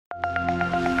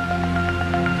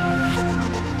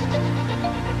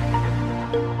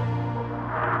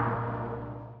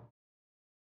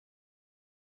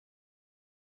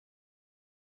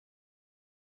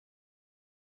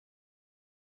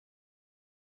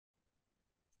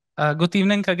Good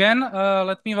evening again.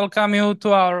 Let me welcome you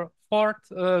to our fourth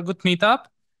Good Meetup,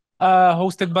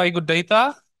 hosted by Good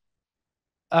Data.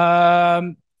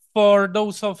 For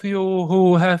those of you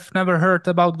who have never heard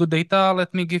about Good Data,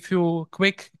 let me give you a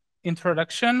quick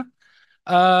introduction.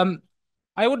 I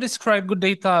would describe Good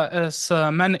Data as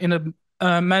a man in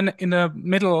the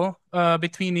middle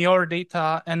between your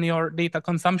data and your data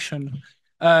consumption.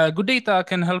 Good Data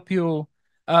can help you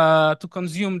to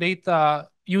consume data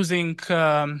using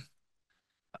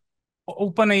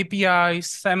open APIs,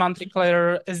 semantic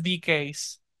layer,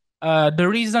 SDKs. The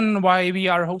reason why we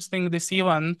are hosting this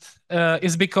event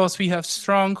is because we have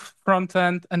strong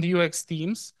front-end and UX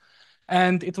teams,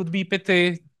 and it would be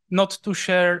pity not to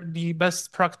share the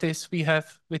best practice we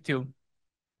have with you.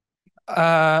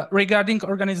 Regarding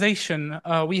organization,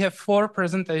 we have 4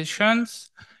 presentations.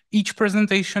 Each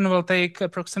presentation will take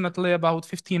approximately about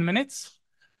 15 minutes.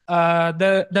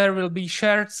 There will be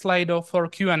shared Slido for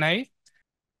Q&A,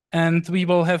 and we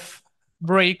will have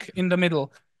break in the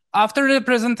middle. After the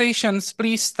presentations,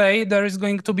 please stay. There is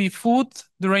going to be food,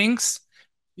 drinks.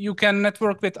 You can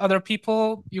network with other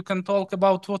people. You can talk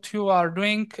about what you are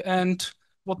doing and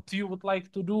what you would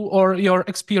like to do or your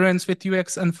experience with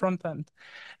UX and front-end.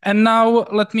 And now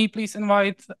let me please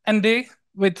invite Andy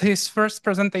with his first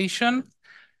presentation,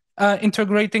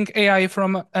 integrating AI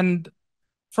from a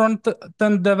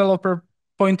front-end developer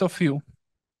point of view.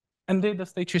 Andy, the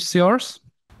stage is yours.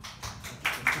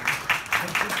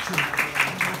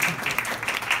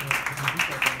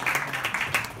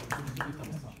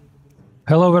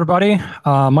 Hello, everybody.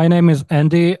 My name is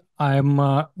Andy. I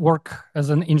work as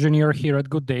an engineer here at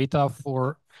Good Data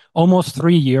for almost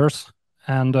 3 years.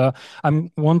 And I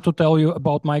want to tell you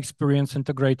about my experience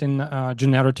integrating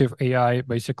generative AI,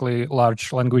 basically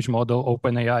large language model,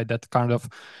 OpenAI, that kind of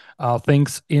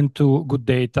things into Good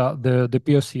Data, the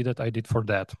POC that I did for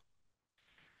that.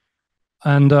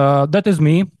 And that is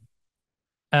me.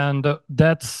 And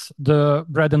that's the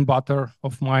bread and butter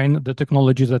of mine, the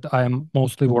technology that I'm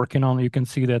mostly working on. You can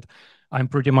see that I'm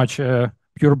pretty much a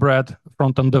purebred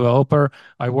front-end developer.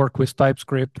 I work with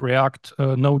TypeScript, React,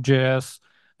 Node.js,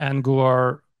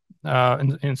 Angular,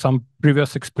 in some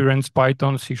previous experience,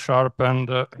 Python, C#, and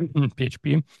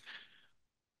PHP.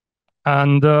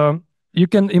 And you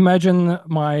can imagine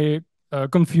my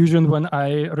confusion when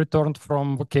I returned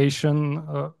from vacation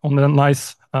on a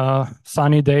nice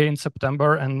sunny day in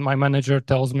September, and my manager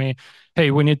tells me, "Hey,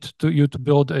 we need you to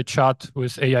build a chat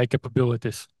with AI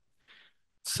capabilities."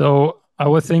 So I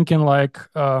was thinking like,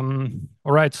 all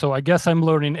right, so I guess I'm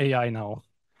learning AI now.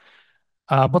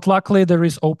 But luckily there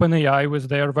is OpenAI with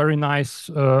their very nice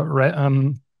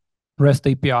REST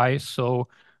API, so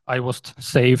I was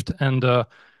saved. And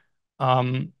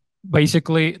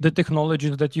basically, the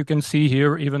technologies that you can see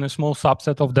here, even a small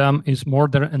subset of them, is more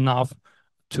than enough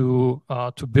to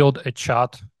build a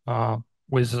chat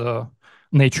with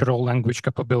natural language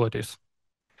capabilities.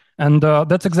 And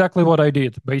that's exactly what I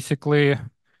did. Basically,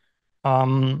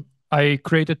 I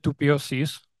created 2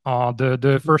 POCs.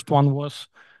 The first one was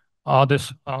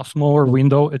this smaller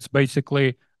window. It's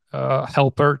basically a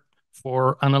helper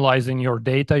for analyzing your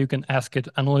data. You can ask it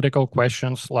analytical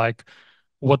questions like,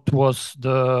 what was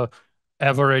the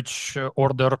average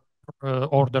order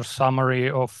summary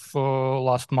of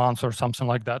last month or something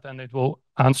like that, and it will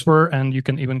answer, and you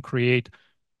can even create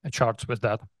charts with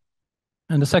that.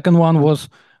 And the second one was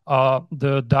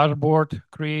the dashboard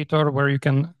creator, where you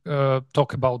can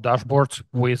talk about dashboards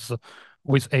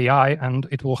with AI, and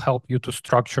it will help you to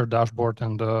structure dashboard,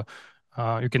 and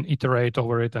you can iterate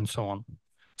over it and so on.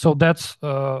 So that's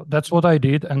what I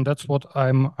did, and that's what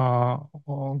I'm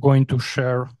going to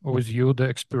share with you, the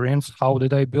experience. How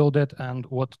did I build it, and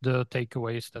what the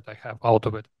takeaways that I have out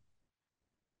of it.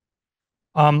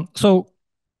 So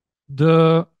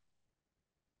the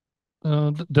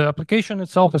application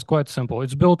itself is quite simple.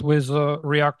 It's built with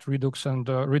React, Redux, and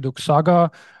Redux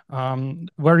Saga.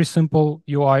 Very simple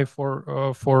UI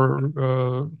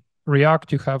for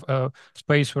React. You have a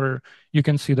space where you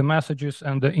can see the messages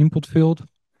and the input field.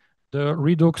 The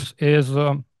Redux is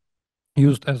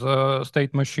used as a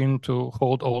state machine to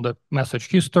hold all the message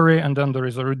history, and then there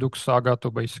is a Redux Saga to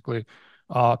basically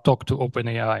talk to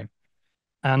OpenAI.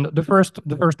 And the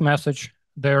first message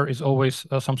there is always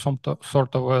some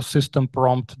sort of a system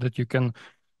prompt that you can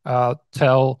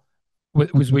tell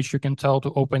with which you can tell to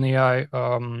OpenAI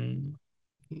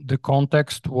the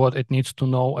context, what it needs to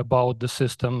know about the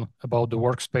system, about the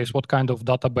workspace, what kind of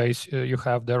database you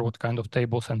have there, what kind of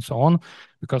tables, and so on,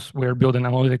 because we're building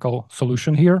an analytical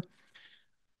solution here.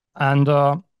 And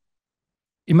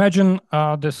imagine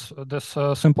this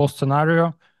simple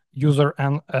scenario. User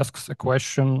asks a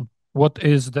question what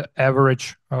is the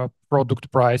average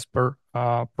product price per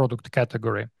product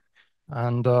category.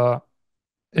 And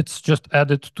it's just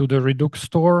added to the Redux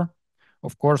store.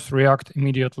 Of course, React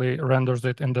immediately renders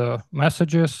it in the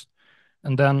messages.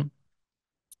 And then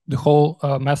the whole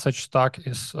message stack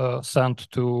is sent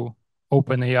to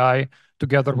OpenAI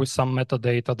together with some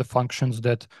metadata, the functions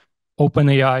that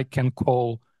OpenAI can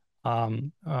call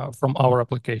from our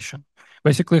application.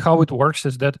 Basically, how it works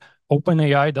is that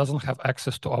OpenAI doesn't have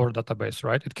access to our database,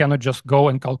 right? It cannot just go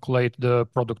and calculate the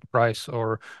product price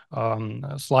or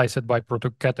slice it by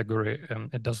product category.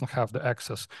 It doesn't have the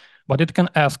access. But it can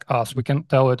ask us, we can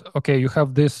tell it, okay, you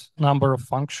have this number of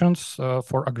functions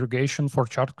for aggregation, for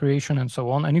chart creation, and so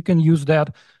on. And you can use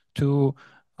that to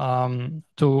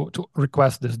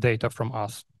request this data from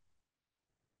us.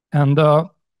 And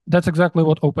that's exactly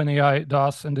what OpenAI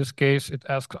does. In this case, it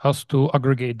asks us to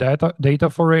aggregate data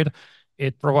for it.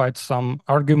 It provides some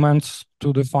arguments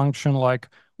to the function, like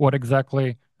what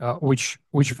exactly, which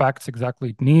facts exactly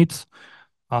it needs.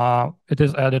 It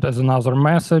is added as another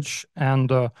message,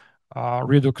 and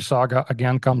Redux Saga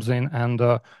again comes in and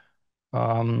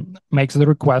makes the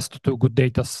request to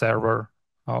GoodData server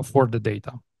for the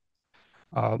data.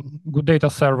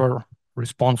 GoodData server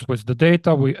responds with the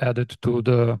data. We add it to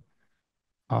the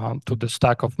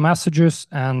stack of messages,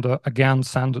 and again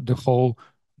send the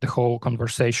whole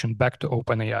conversation back to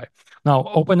OpenAI. Now,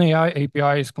 OpenAI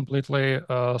API is completely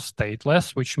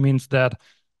stateless, which means that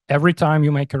every time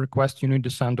you make a request, you need to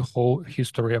send the whole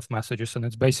history of messages, and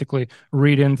it's basically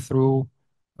reading through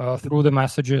the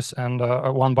messages and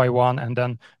one by one, and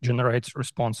then generates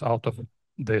response out of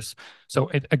this. So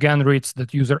it again reads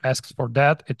that user asks for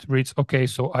that. It reads, okay,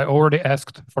 so I already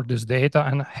asked for this data,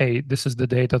 and hey, this is the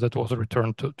data that was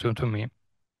returned to me.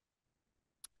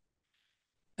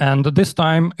 And this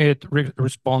time it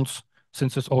responds,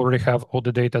 since it already have all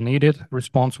the data needed,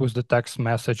 responds with the text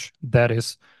message that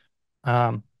is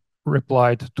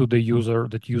replied to the user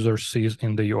that user sees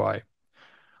in the UI.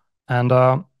 And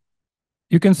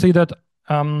you can see that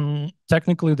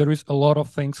technically there is a lot of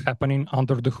things happening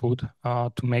under the hood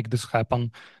to make this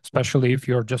happen, especially if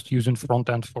you're just using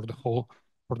Frontend for the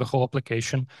whole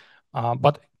application.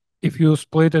 But if you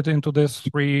split it into these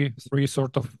three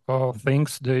sort of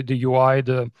things, the UI,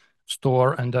 the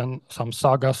store, and then some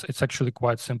sagas, it's actually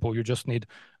quite simple. You just need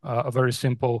a very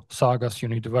simple sagas, you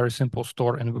need a very simple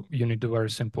store, and you need a very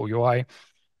simple UI.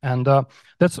 And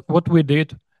that's what we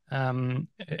did in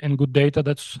GoodData.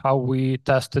 That's how we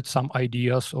tested some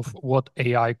ideas of what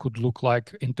AI could look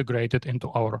like integrated into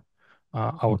our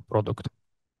product.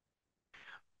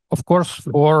 Of course,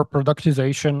 for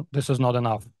productization, this is not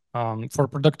enough. For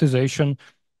productization,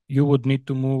 you would need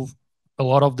to move a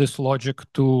lot of this logic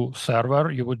to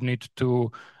server. You would need to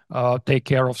take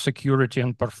care of security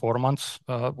and performance,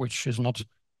 which is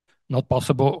not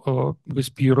possible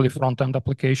with purely front-end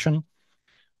application.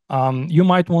 You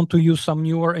might want to use some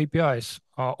newer APIs.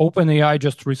 OpenAI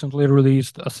just recently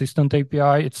released Assistant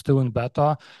API. It's still in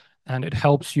beta, and it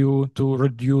helps you to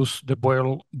reduce the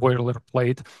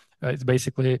boilerplate. It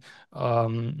basically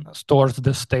stores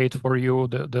the state for you,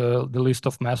 the list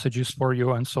of messages for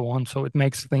you, and so on. So it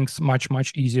makes things much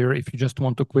easier if you just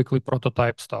want to quickly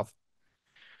prototype stuff.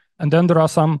 And then there are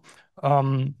some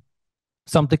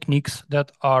techniques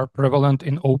that are prevalent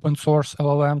in open source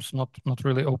LLMs, not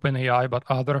really OpenAI, but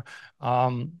other,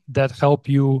 that help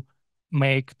you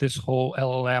make this whole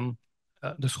LLM,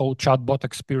 this whole chatbot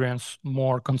experience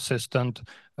more consistent,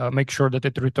 make sure that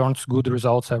it returns good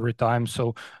results every time.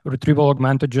 So retrieval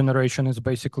augmented generation is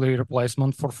basically a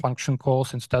replacement for function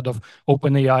calls. Instead of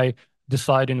OpenAI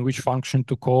deciding which function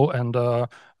to call and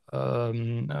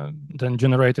then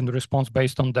generating the response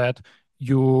based on that,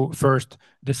 you first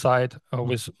decide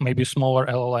with maybe smaller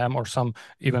LLM or some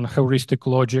even heuristic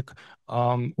logic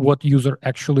what user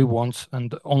actually wants,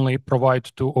 and only provide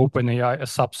to OpenAI a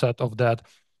subset of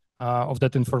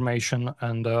that information,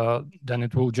 and then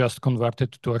it will just convert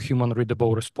it to a human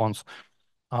readable response.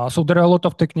 So there are a lot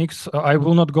of techniques. I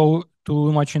will not go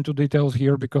too much into details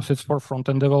here because it's for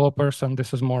front-end developers, and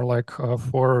this is more like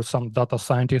for some data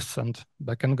scientists and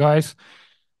backend guys.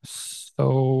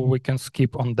 So we can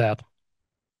skip on that.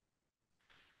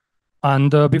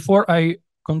 And before I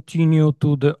continue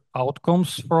to the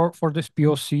outcomes for these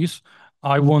POCs,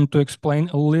 I want to explain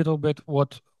a little bit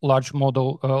what large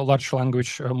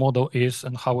language model is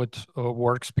and how it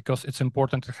works, because it's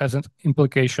important. It has an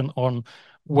implication on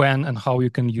when and how you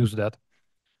can use that.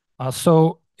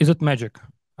 So is it magic?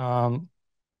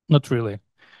 Not really.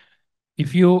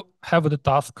 If you have the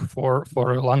task for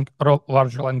a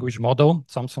large language model,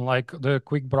 something like the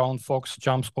quick brown fox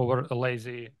jumps over a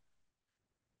lazy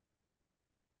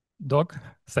Doc,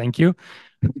 thank you.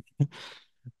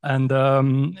 And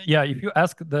yeah, if you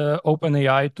ask the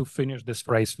OpenAI to finish this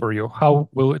phrase for you, how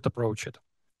will it approach it?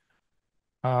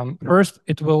 First,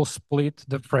 it will split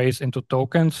the phrase into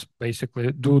tokens,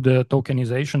 basically do the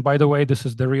tokenization. By the way, this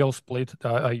is the real split.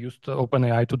 I used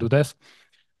OpenAI to do this.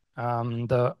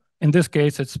 And in this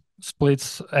case, it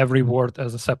splits every word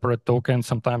as a separate token.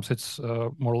 Sometimes it's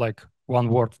more like one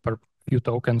word per few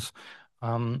tokens.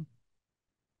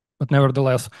 But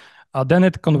nevertheless, then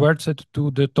it converts it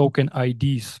to the token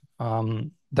IDs.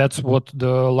 That's what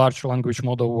the large language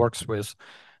model works with.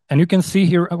 And you can see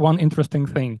here one interesting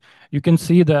thing. You can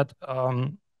see that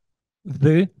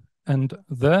the and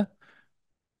the,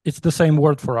 it's the same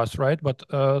word for us, right? But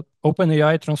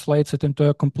OpenAI translates it into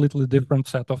a completely different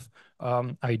set of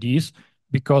IDs,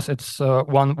 because it's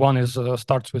one is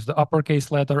starts with the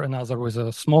uppercase letter, another with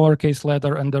a smaller case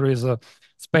letter, and there is a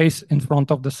space in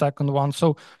front of the second one.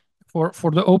 So for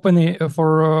OpenAI,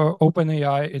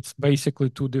 it's basically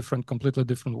two completely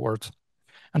different words.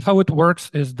 And how it works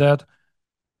is that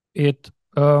it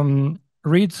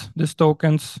reads these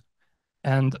tokens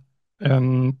and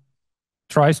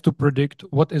tries to predict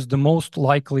what is the most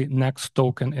likely next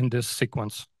token in this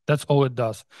sequence. That's all it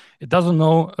does. It doesn't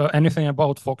know anything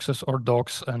about foxes or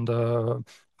dogs and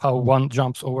how one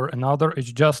jumps over another.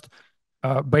 It's just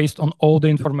based on all the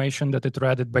information that it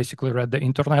read. It basically read the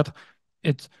internet.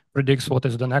 It predicts what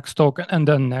is the next token, and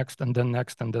then next, and then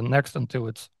next, and then next, until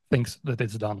it thinks that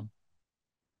it's done.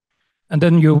 And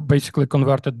then you basically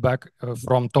convert it back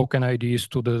from token IDs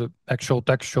to the actual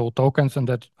textual tokens, and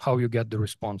that's how you get the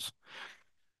response.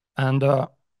 And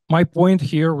my point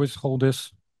here with all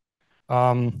this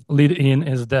lead in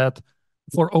is that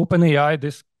for OpenAI,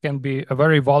 this can be a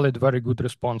very valid, very good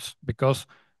response, because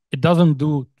it doesn't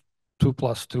do 2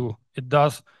 plus 2. It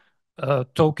does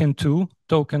token 2,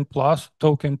 token plus,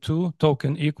 token 2,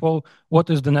 token equal. What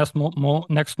is the next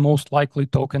most likely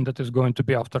token that is going to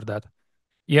be after that?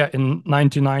 Yeah, in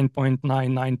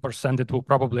 99.99%, it will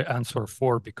probably answer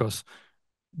 4, because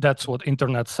that's what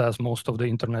internet says, most of the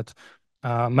internet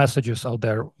messages out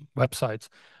there, websites.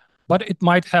 But it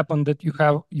might happen that you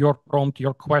have your prompt,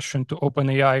 your question to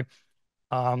OpenAI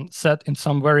set in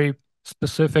some very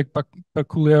specific,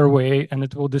 peculiar way, and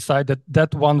it will decide that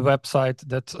that one website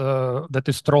that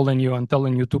is trolling you and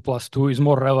telling you 2 plus 2 is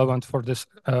more relevant for this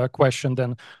question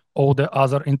than all the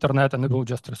other internet, and it will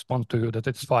just respond to you that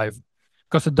it's 5,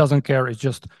 because it doesn't care. It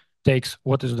just takes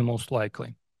what is the most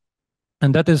likely.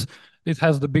 And that is, it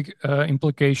has the big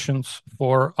implications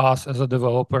for us as a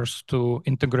developers to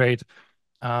integrate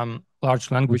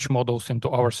large language models into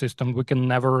our system. We can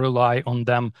never rely on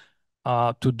them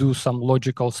to do some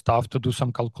logical stuff, to do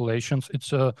some calculations.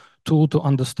 It's a tool to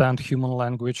understand human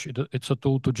language. It's a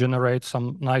tool to generate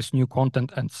some nice new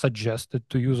content and suggest it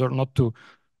to user, not to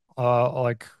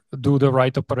like do the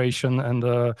right operation and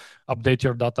update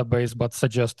your database, but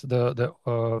suggest the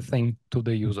thing to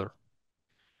the user.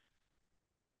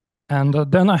 And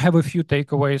then I have a few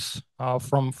takeaways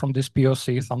from this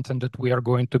POC, something that we are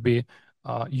going to be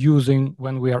using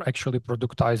when we are actually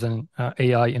productizing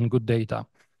AI in good data.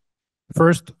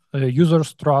 First,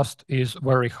 users' trust is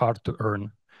very hard to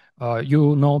earn.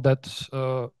 You know that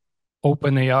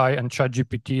OpenAI and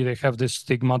ChatGPT, they have this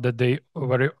stigma that they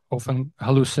very often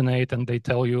hallucinate and they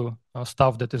tell you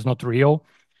stuff that is not real.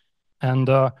 And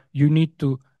you need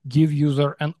to give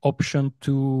user an option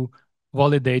to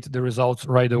validate the results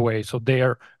right away. So they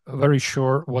are very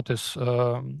sure what is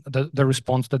the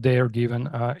response that they are given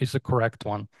is the correct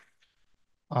one.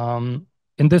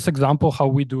 In this example, how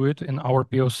we do it in our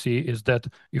POC is that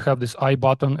you have this I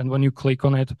button, and when you click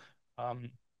on it,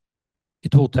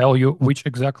 it will tell you which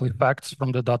exactly facts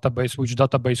from the database, which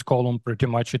database column pretty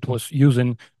much it was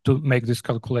using to make this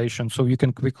calculation. So you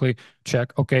can quickly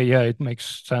check, okay, yeah, it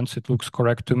makes sense. It looks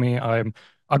correct to me. I'm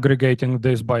aggregating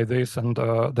this by this, and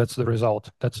that's the result.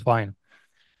 That's fine.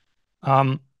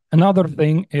 Another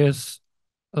thing is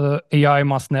AI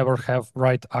must never have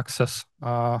write access,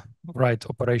 write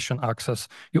operation access.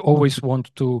 You always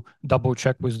want to double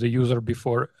check with the user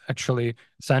before actually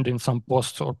sending some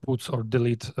posts or puts or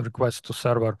delete requests to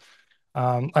server.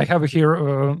 I have here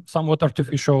a somewhat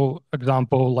artificial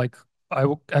example, like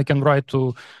I can write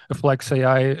to Flex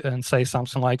AI and say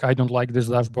something like, I don't like this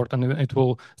dashboard, and it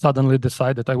will suddenly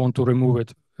decide that I want to remove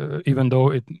it, even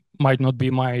though it might not be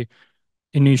my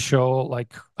initial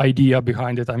like idea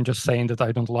behind it. I'm just saying that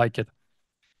I don't like it.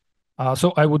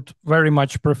 So I would very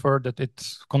much prefer that it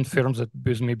confirms it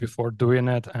with me before doing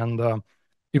it. And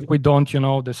if we don't, you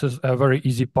know, this is a very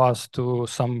easy path to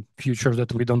some future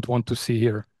that we don't want to see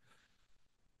here.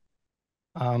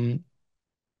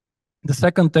 The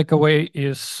second takeaway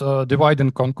is divide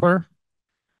and conquer.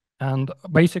 And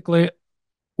basically,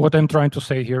 what I'm trying to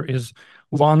say here is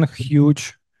one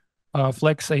huge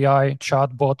Flex AI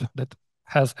chatbot that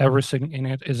has everything in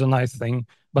it is a nice thing,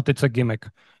 but it's a gimmick.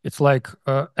 It's like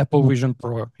Apple Vision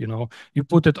Pro, you know. You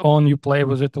put it on, you play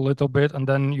with it a little bit, and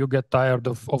then you get tired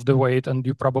of the wait, and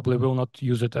you probably will not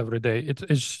use it every day. It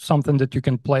is something that you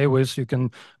can play with, you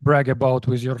can brag about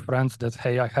with your friends that,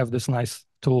 hey, I have this nice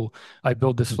tool. I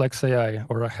built this Flex AI,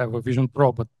 or I have a Vision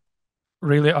Pro, but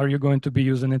really, are you going to be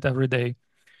using it every day?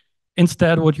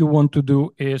 Instead, what you want to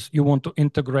do is you want to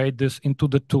integrate this into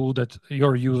the tool that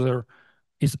your user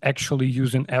is actually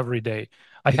using every day.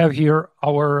 I have here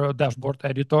our dashboard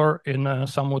editor in a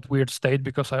somewhat weird state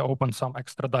because I opened some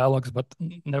extra dialogues, but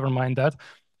never mind that.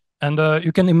 And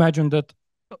you can imagine that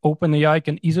OpenAI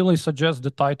can easily suggest the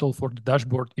title for the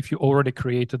dashboard if you already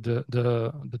created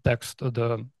the text,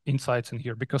 the insights in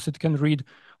here, because it can read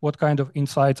what kind of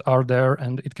insights are there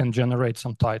and it can generate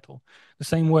some title. The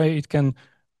same way it can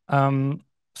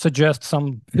suggest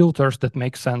some filters that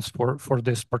make sense for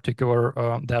this particular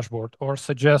dashboard, or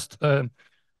suggest a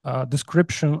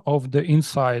description of the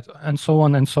insight, and so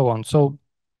on and so on. So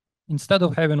instead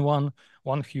of having one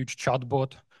huge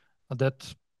chatbot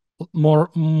that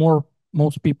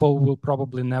most people will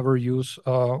probably never use,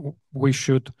 we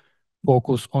should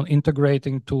focus on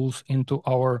integrating tools into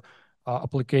our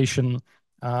application,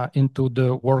 into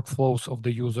the workflows of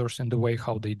the users and the way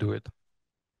how they do it.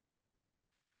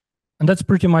 And that's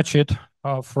pretty much it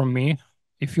from me.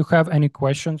 If you have any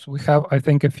questions, we have, I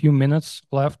think, a few minutes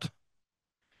left.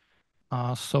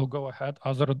 So go ahead.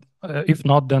 If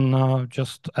not, then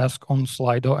just ask on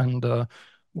Slido, and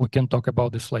we can talk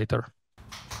about this later.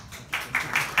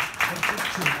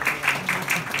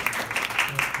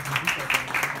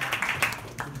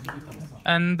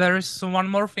 And there is one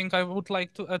more thing I would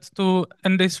like to add to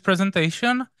in this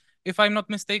presentation. If I'm not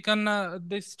mistaken,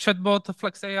 this chatbot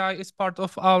Flex AI is part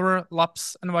of our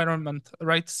labs environment,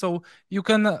 right? So you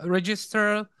can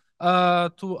register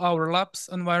to our labs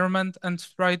environment and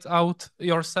try it out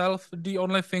yourself. The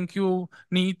only thing you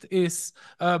need is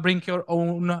bring your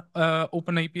own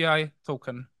OpenAPI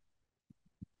token.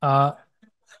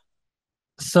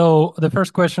 So the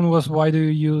first question was, why do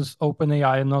you use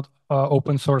OpenAI and not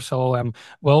open source LLM?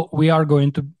 Well, we are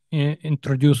going to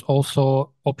introduce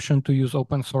also option to use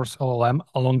open source LLM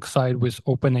alongside with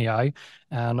OpenAI.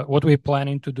 And what we're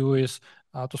planning to do is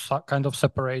to kind of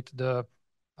separate the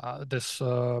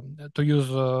to use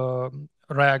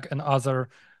RAG and other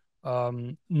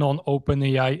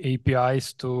non-OpenAI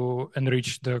APIs to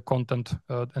enrich the content,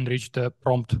 enrich the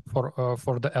prompt for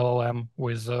the LLM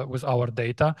with our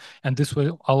data, and this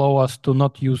will allow us to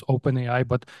not use OpenAI,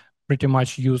 but pretty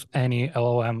much use any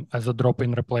LLM as a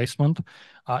drop-in replacement.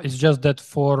 It's just that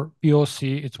for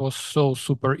POC, it was so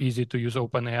super easy to use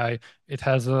OpenAI. It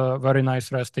has a very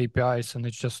nice REST APIs, and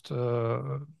it's just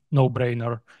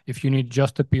no-brainer. If you need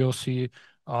just a POC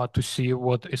to see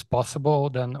what is possible,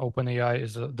 then OpenAI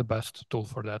is the best tool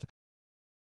for that.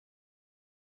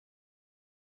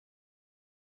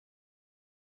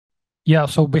 Yeah,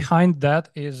 so behind that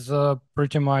is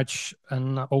pretty much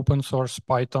an open source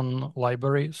Python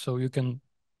library, so you can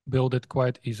build it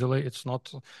quite easily. It's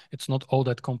not all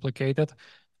that complicated,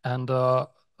 and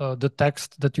the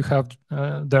text that you have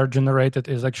there generated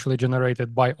is actually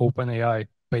generated by OpenAI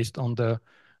based on the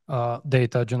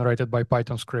data generated by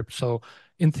Python script. So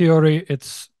in theory,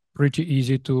 it's pretty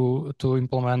easy to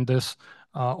implement this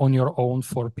on your own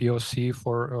for POC,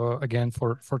 for again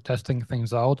for testing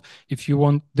things out. If you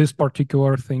want this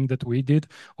particular thing that we did,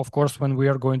 of course, when we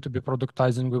are going to be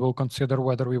productizing, we will consider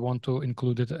whether we want to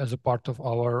include it as a part of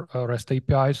our REST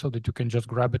API so that you can just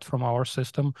grab it from our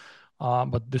system.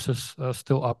 But this is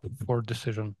still up for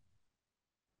decision.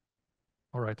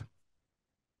 All right.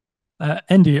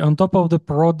 Andy, on top of the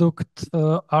product,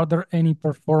 are there any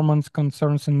performance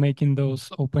concerns in making those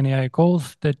OpenAI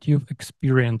calls that you've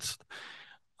experienced?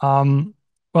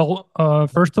 Well,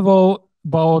 first of all,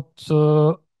 about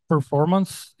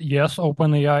performance, yes,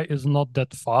 OpenAI is not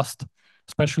that fast,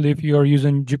 especially if you are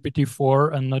using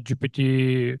GPT-4 and not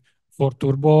GPT-4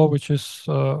 Turbo, which is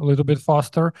a little bit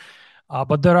faster.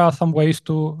 But there are some ways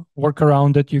to work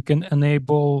around it. You can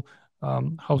enable,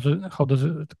 how does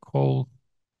it call?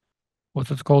 What's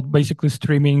it called? Basically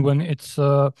streaming, when it's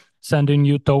sending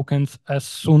you tokens as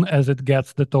soon as it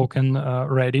gets the token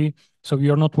ready. So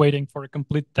you're not waiting for a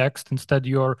complete text. Instead,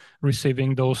 you're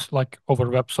receiving those like over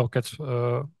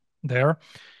WebSockets there.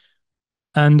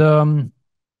 And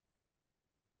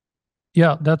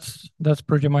yeah, that's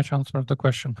pretty much answered the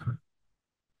question.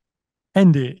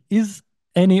 Andy, is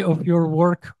any of your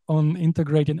work on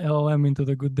integrating LLM into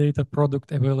the Good Data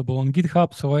product available on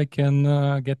GitHub so I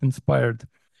can get inspired?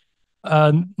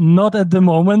 Not at the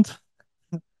moment.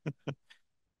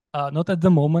 Not at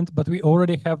the moment, but we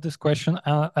already have this question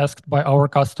asked by our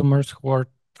customers who are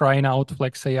trying out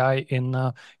Flex AI in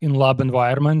lab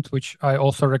environment, which I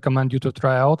also recommend you to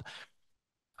try out.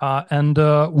 And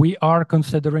we are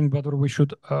considering whether we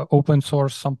should open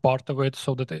source some part of it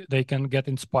so that they can get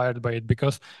inspired by it,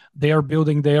 because they are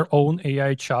building their own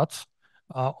AI chats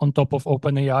on top of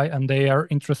OpenAI, and they are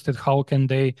interested how can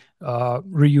they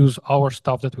reuse our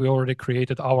stuff that we already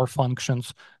created, our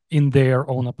functions, in their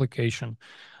own application.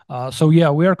 So yeah,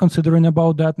 we are considering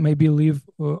about that. Maybe leave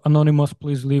anonymous.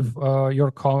 Please leave your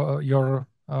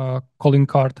calling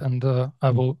card, and I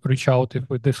will reach out if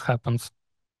this happens.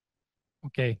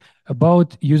 Okay,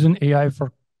 about using AI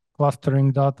for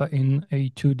clustering data in a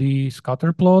 2D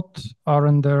scatter plot.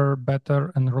 Aren't there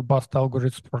better and robust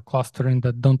algorithms for clustering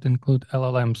that don't include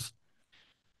LLMs?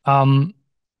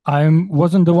 I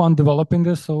wasn't the one developing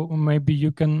this, so maybe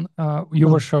you can. You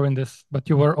were showing this, but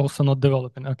you were also not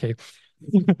developing. Okay.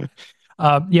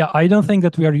 Yeah, I don't think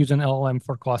that we are using LLM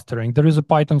for clustering. There is a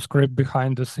Python script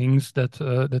behind the scenes that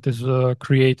is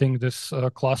creating this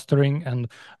clustering and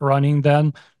running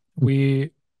them.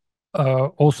 We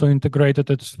also integrated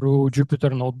it through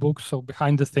Jupyter Notebook. So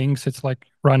behind the things, it's like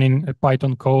running a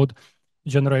Python code,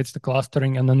 generates the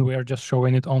clustering, and then we are just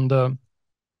showing it on the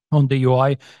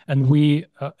UI, and we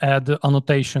add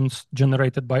annotations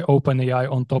generated by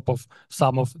OpenAI on top of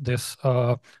some of this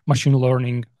machine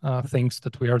learning things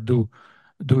that we are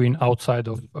doing outside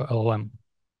of LLM.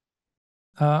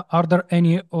 Are there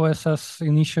any OSS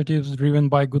initiatives driven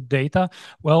by good data?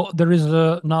 Well, there is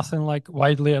nothing like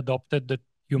widely adopted that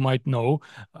you might know,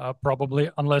 probably,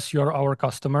 unless you're our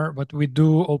customer, but we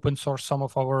do open source some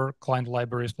of our client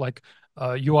libraries, like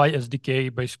UI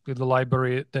SDK, basically the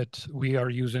library that we are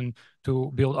using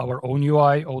to build our own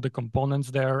UI, all the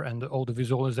components there and all the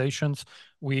visualizations.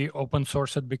 We open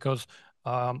source it because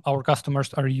our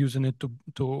customers are using it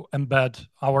to embed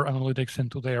our analytics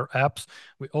into their apps.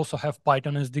 We also have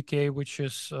Python SDK, which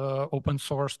is open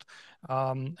sourced.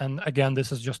 And again,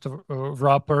 this is just a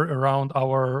wrapper around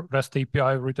our REST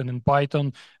API written in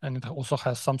Python, and it also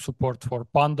has some support for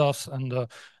pandas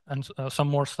and some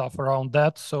more stuff around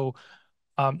that. So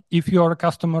if you are a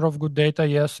customer of Good Data,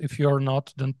 yes. If you're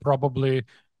not, then probably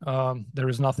there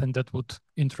is nothing that would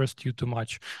interest you too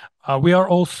much. We are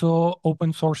also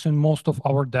open sourcing most of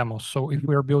our demos. So if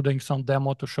we are building some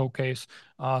demo to showcase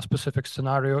a specific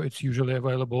scenario, it's usually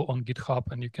available on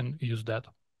GitHub, and you can use that.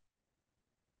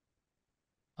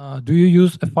 Do you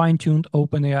use a fine-tuned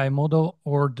OpenAI model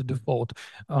or the default?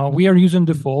 We are using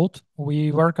default.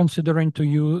 We were considering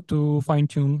to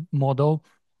fine-tune model,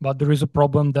 but there is a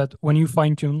problem that when you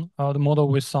fine-tune the model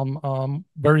with some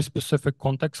very specific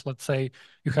context, let's say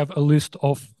you have a list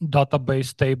of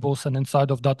database tables, and inside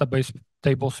of database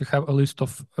tables, you have a list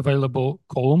of available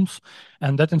columns,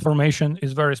 and that information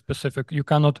is very specific. You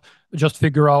cannot just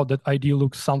figure out that ID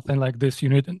looks something like this. You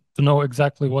need to know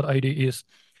exactly what ID is.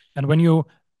 And when you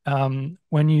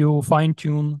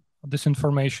fine-tune this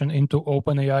information into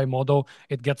OpenAI model,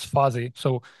 it gets fuzzy.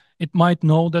 So it might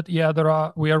know that, yeah,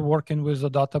 we are working with a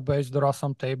database, there are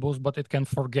some tables, but it can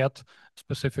forget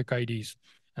specific IDs.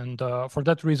 And for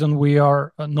that reason, we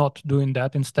are not doing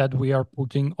that. Instead, we are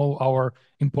putting all our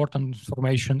important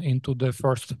information into the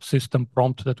first system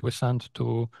prompt that we send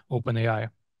to OpenAI.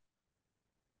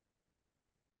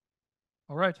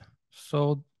 All right.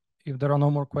 So if there are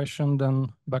no more questions, then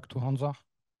back to Honza.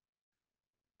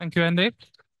 Thank you, Andy.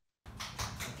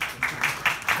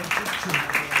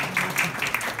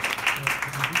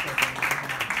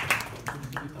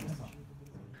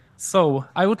 So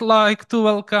I would like to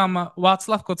welcome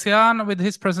Václav Kocián with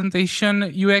his presentation,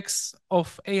 UX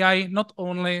of AI, not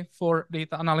only for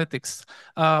data analytics.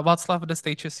 Václav, the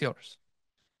stage is yours.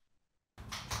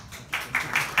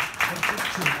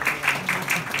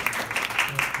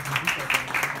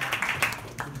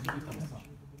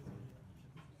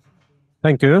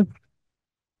 Thank you.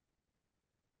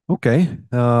 Okay,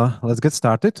 let's get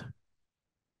started.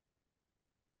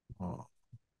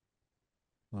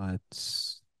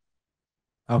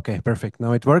 Okay, perfect.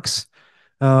 Now it works.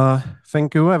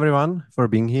 Thank you, everyone, for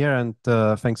being here, and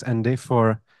thanks, Andy,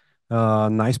 for a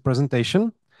nice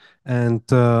presentation. And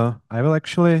I will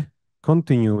actually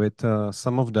continue with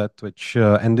some of that which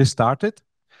Andy started.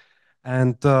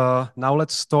 And now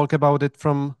let's talk about it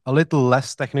from a little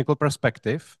less technical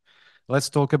perspective. Let's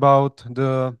talk about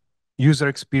the user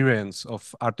experience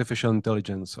of artificial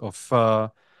intelligence, of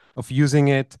using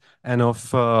it and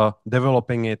of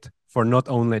developing it for not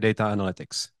only data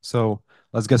analytics. So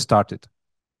let's get started.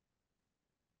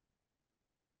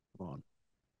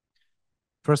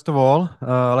 First of all,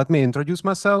 let me introduce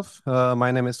myself.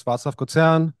 My name is Václav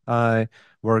Kocián. I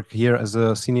work here as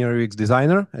a senior UX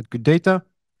designer at GoodData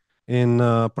in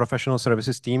professional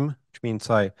services team, which means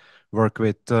I work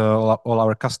with all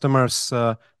our customers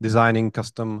designing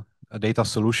custom data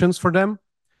solutions for them.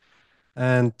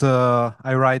 And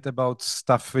I write about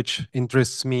stuff which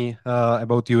interests me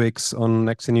about UX on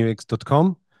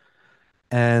nextinux.com.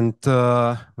 And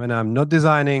when I'm not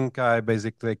designing, I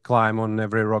basically climb on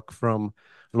every rock from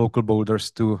local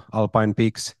boulders to alpine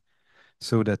peaks.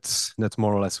 So that's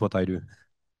more or less what I do.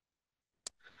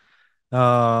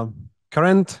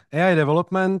 Current AI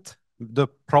development, the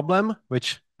problem,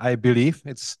 which I believe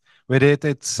it's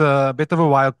a bit of a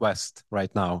wild west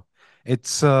right now.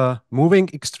 It's moving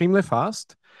extremely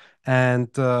fast,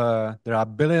 and there are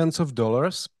billions of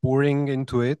dollars pouring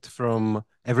into it from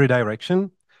every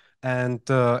direction, and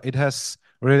it has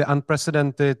really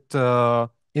unprecedented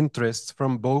interests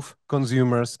from both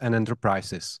consumers and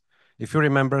enterprises. If you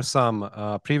remember some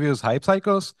previous hype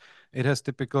cycles, it has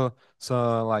typical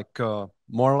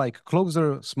more like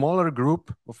closer, smaller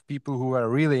group of people who are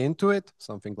really into it,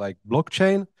 something like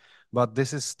blockchain. But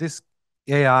this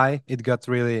AI, it got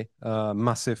really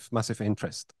massive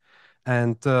interest.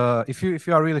 And if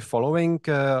you are really following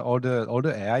all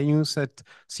the AI news, it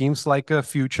seems like a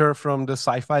future from the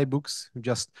sci-fi books you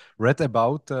just read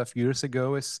about a few years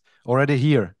ago is already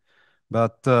here.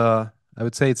 But I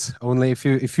would say it's only if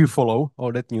you follow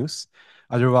all that news.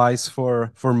 Otherwise,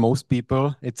 for most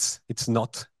people, it's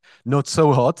not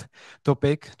so hot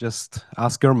topic. Just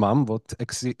ask your mom what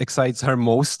excites her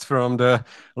most from the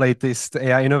latest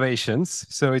AI innovations.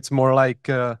 So it's more like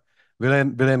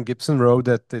William Gibson wrote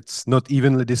that it's not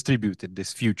evenly distributed.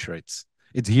 This future, it's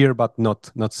here, but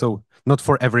not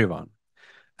for everyone.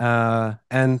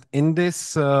 And in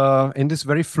this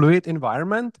very fluid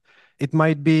environment, it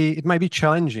might be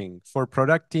challenging for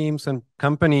product teams and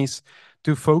companies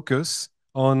to focus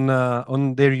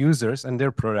on their users and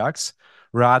their products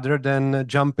rather than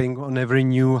jumping on every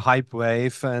new hype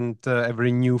wave and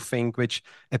every new thing which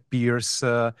appears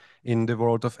in the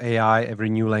world of AI, every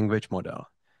new language model.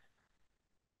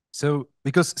 So,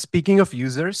 because speaking of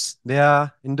users, they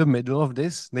are in the middle of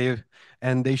this,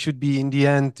 they should be in the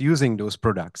end using those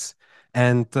products,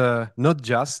 and not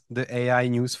just the AI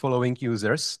news following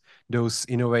users, those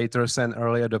innovators and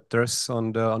early adopters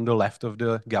on the left of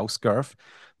the Gauss curve,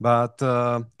 but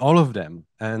all of them.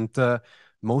 And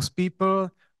most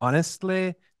people,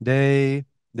 honestly, they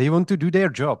want to do their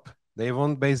job. They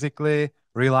want basically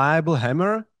reliable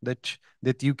hammer that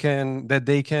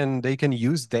they can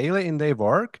use daily in their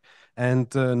work,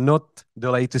 and not the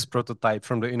latest prototype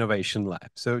from the innovation lab.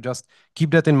 So just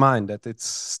keep that in mind, that it's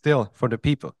still for the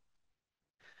people.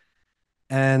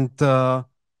 And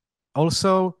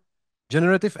also,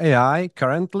 generative AI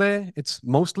currently it's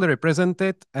mostly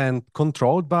represented and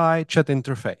controlled by chat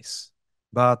interface,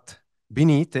 but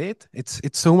beneath it, it's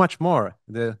so much more.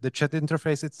 The chat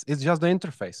interface, it's just the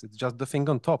interface, it's just the thing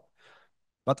on top.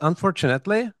 But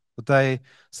unfortunately, what I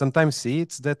sometimes see,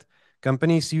 it's that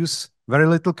companies use very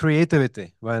little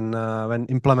creativity when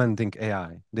implementing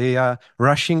AI. They are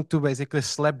rushing to basically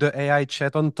slap the AI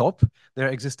chat on top their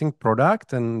existing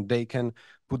product, and they can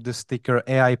put the sticker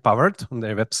AI powered on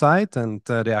their website, and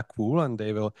they are cool and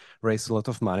they will raise a lot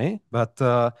of money. But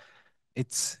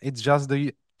it's just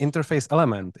the interface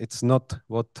element. It's not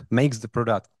what makes the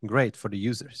product great for the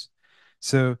users.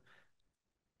 So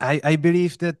I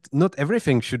believe that not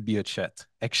everything should be a chat.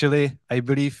 Actually, I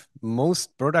believe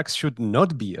most products should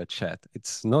not be a chat.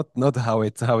 It's not how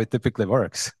it typically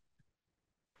works.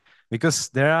 Because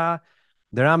there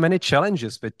are many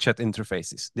challenges with chat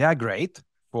interfaces. They are great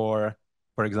for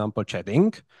example,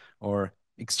 chatting or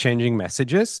exchanging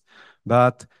messages.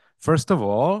 But first of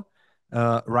all,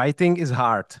 writing is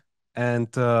hard, and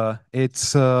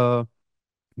it's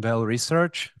well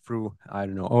researched through, I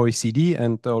don't know, OECD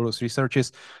and all those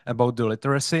researches about the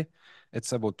literacy.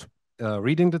 It's about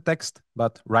reading the text,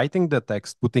 but writing the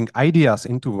text, putting ideas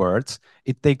into words,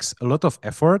 it takes a lot of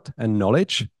effort and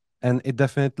knowledge, and it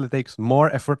definitely takes more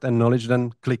effort and knowledge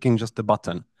than clicking just a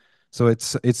button. So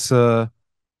it's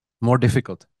more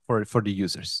difficult for the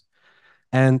users.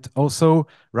 And also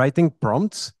writing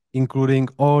prompts, including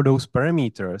all those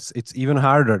parameters, it's even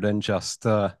harder than just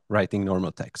writing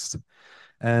normal text.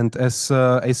 And as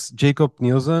Jacob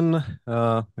Nielsen,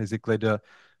 basically the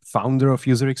founder of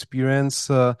user experience,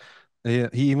 he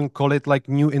even called it like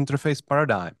new interface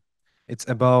paradigm. It's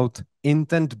about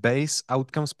intent-based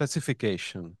outcome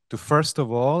specification. To first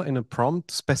of all, in a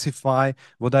prompt, specify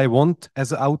what I want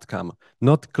as an outcome,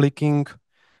 not clicking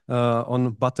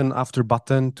on button after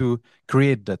button to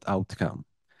create that outcome.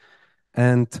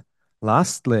 And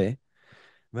lastly,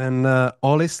 when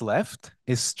all is left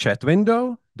is chat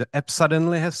window, the app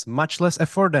suddenly has much less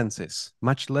affordances,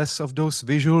 much less of those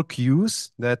visual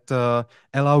cues that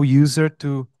allow user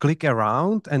to click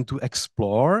around and to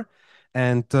explore.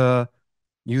 And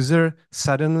user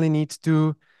suddenly needs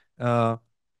to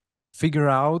figure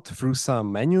out through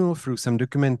some manual, through some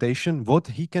documentation, what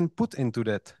he can put into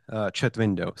that chat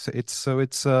window. So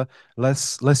it's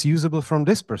less usable from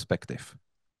this perspective.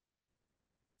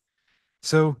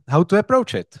 So how to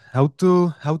approach it? How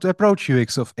to approach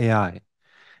UX of AI?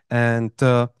 And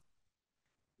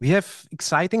we have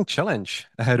exciting challenge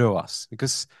ahead of us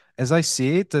because as I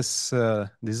see it, as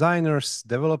designers,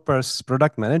 developers,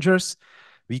 product managers,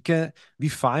 we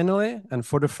finally, and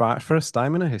for the first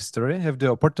time in history, have the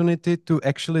opportunity to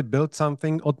actually build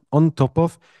something on top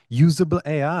of usable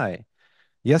AI.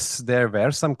 Yes, there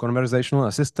were some conversational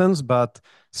assistants, but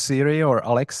Siri or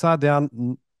Alexa, they are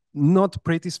not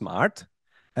pretty smart.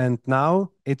 And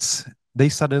now those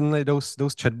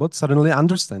chatbots suddenly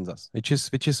understand us,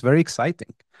 which is very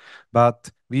exciting.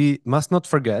 But we must not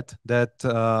forget that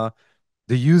the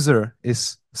user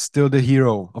is still the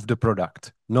hero of the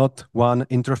product, not one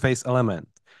interface element.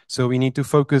 So we need to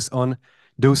focus on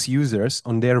those users,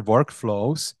 on their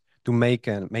workflows to make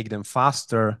them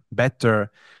faster,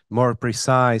 better, more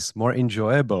precise, more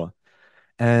enjoyable.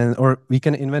 Or we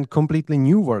can invent completely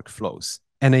new workflows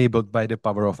enabled by the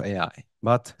power of AI.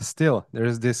 But still, there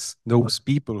is those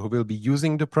people who will be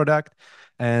using the product,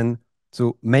 and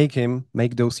to make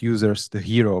those users the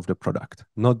hero of the product,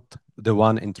 not the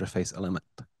one interface element.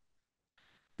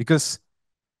 Because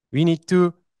we need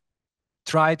to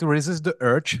try to resist the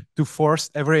urge to force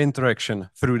every interaction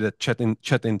through the chat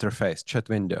interface, chat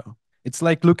window. It's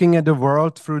like looking at the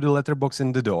world through the letterbox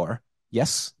in the door.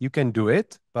 Yes, you can do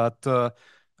it, but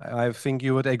I think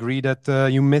you would agree that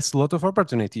you miss a lot of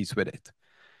opportunities with it.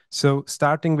 So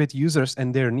starting with users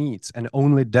and their needs, and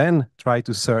only then try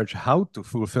to search how to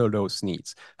fulfill those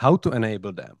needs, how to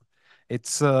enable them.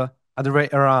 It's other way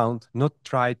around, not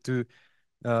try to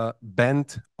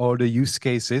bend all the use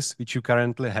cases which you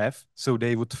currently have so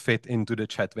they would fit into the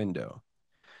chat window.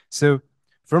 So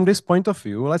from this point of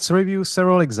view, let's review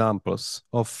several examples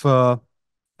of,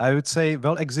 I would say,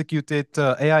 well-executed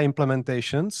AI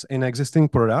implementations in existing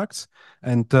products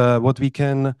and what we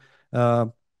can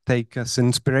take as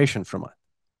inspiration from it.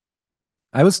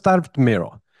 I will start with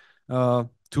Miro,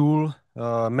 tool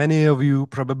many of you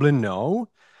probably know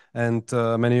and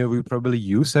many of you probably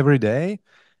use every day.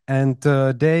 And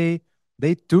they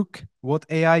took what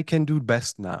AI can do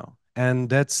best now, and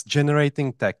that's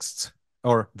generating texts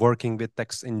or working with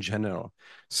text in general.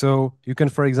 So you can,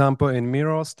 for example, in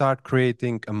Miro, start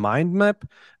creating a mind map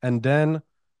and then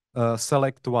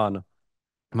select one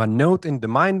node in the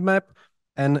mind map,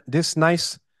 and this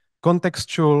nice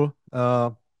contextual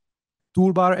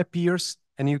toolbar appears,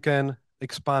 and you can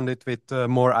expand it with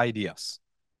more ideas.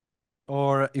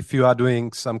 Or if you are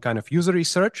doing some kind of user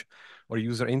research or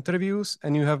user interviews,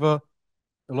 and you have a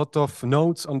lot of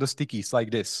notes on the stickies like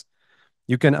this,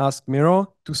 you can ask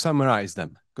Miro to summarize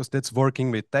them, because that's working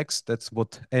with text. That's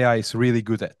what AI is really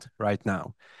good at right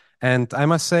now. And I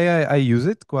must say, I use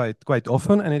it quite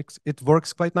often, and it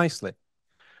works quite nicely.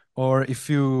 Or if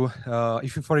you,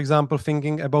 for example,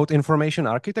 thinking about information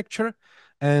architecture,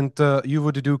 and you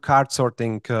would do card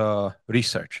sorting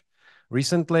research.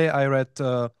 Recently, I read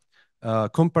a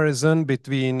comparison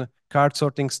between card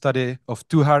sorting study of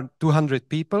 200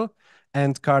 people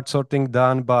and card sorting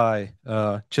done by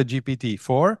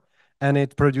ChatGPT-4, and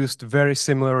it produced very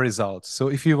similar results. So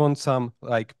if you want some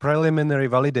like preliminary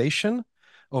validation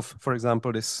of, for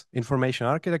example, this information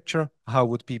architecture, how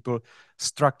would people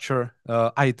structure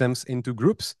items into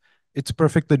groups, it's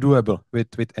perfectly doable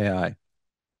with AI.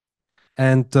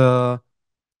 And the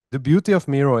beauty of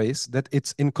Miro is that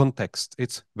it's in context.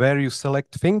 It's where you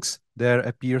select things, there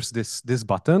appears this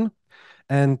button.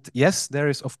 And yes, there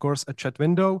is, of course, a chat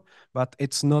window, but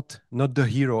it's not the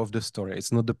hero of the story.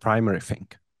 It's not the primary thing.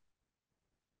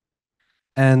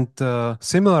 And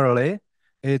similarly,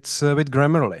 it's with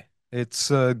Grammarly.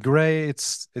 It's gray.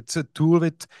 It's a tool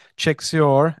that checks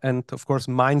your, and of course,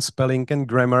 mind spelling and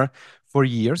grammar for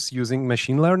years using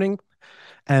machine learning.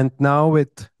 And now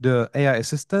with the AI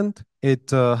assistant,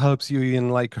 it helps you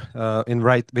in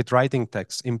with writing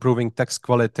text, improving text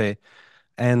quality.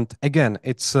 And again,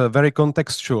 it's very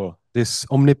contextual. This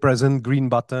omnipresent green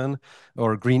button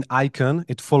or green icon,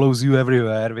 it follows you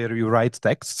everywhere where you write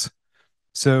texts.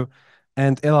 So,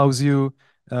 and allows you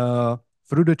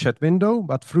through the chat window,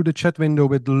 but through the chat window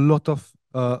with a lot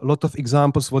of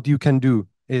examples what you can do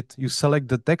you select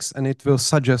the text and it will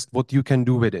suggest what you can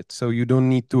do with it. So you don't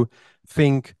need to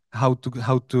think how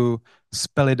to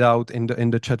spell it out in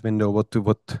the chat window, what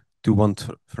to want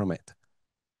from it.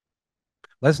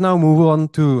 Let's now move on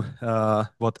to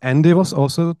what Andy was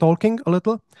also talking a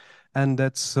little, and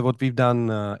that's what we've done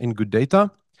in Good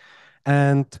Data.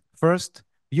 And first,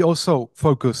 we also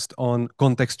focused on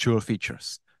contextual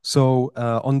features. So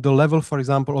on the level, for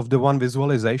example, of the one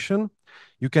visualization,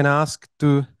 you can ask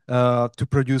to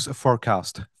produce a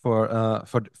forecast for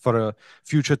a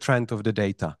future trend of the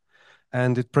data.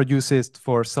 And it produces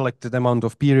for selected amount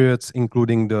of periods,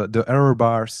 including the error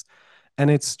bars.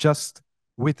 And it's just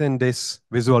within this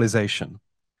visualization.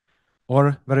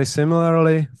 Or very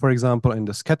similarly, for example, in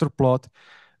the scatter plot,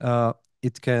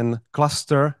 it can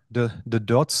cluster the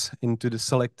dots into the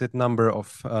selected number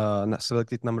of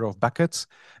buckets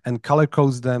and color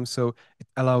codes them. So it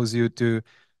allows you to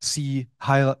see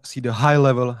the high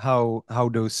level how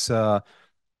those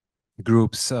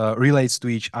groups relates to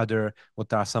each other,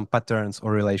 what are some patterns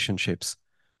or relationships,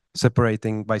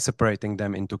 by separating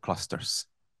them into clusters.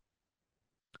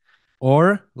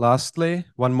 Or lastly,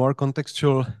 one more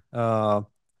contextual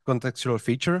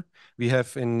feature we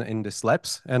have in this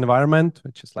labs environment,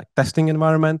 which is like testing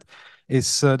environment,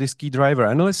 is this key driver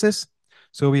analysis.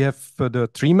 So we have the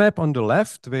tree map on the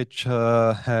left, which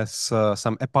has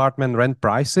some apartment rent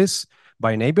prices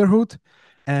by neighborhood,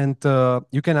 and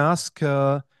you can ask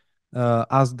the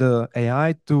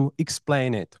AI to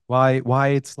explain it, why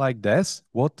it's like this,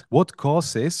 what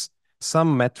causes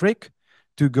some metric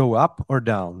to go up or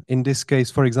down. In this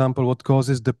case, for example, what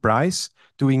causes the price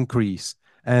to increase.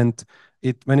 And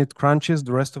when it crunches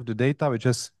the rest of the data, which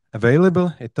is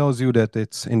available, it tells you that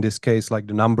it's, in this case, like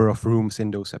the number of rooms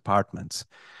in those apartments.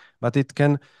 But it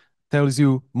tells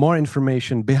you more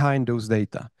information behind those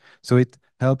data. So it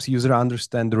helps user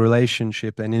understand the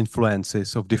relationship and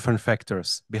influences of different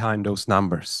factors behind those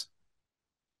numbers.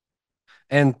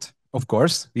 And of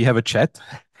course, we have a chat.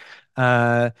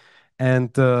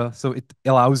 So it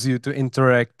allows you to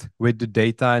interact with the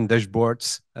data and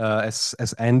dashboards,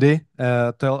 as Andy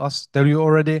tell you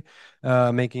already,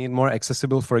 making it more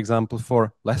accessible, for example,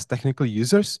 for less technical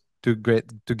users to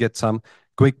get some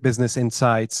quick business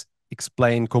insights,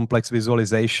 explain complex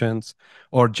visualizations,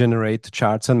 or generate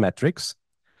charts and metrics.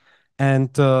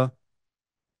 And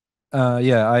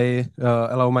I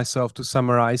allow myself to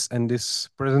summarize in this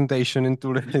presentation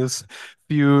into these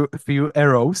few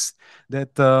arrows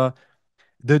that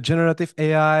the generative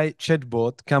AI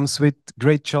chatbot comes with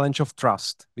great challenge of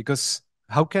trust, because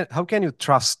how can you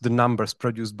trust the numbers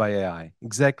produced by AI?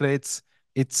 Exactly, it's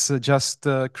just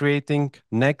creating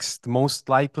next most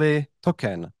likely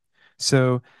token.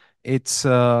 So it's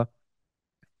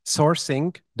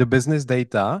sourcing the business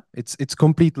data. It's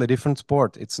completely different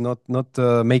sport. It's not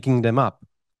making them up.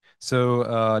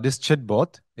 So this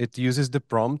chatbot, it uses the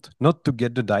prompt not to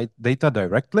get the data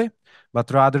directly,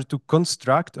 but rather to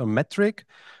construct a metric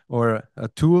or a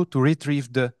tool to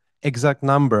retrieve the exact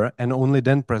number and only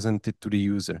then present it to the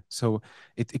user. So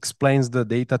it explains the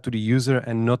data to the user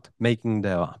and not making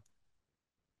them up.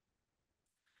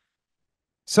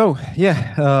 So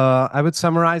yeah, I would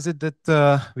summarize it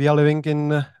that we are living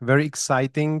in a very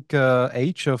exciting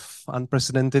age of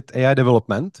unprecedented AI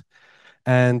development.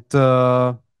 And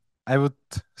I would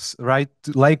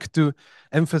like to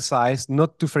emphasize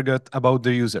not to forget about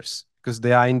the users, because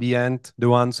they are in the end the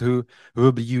ones who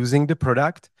will be using the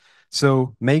product.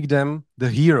 So make them the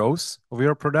heroes of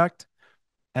your product,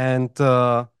 and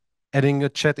adding a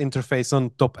chat interface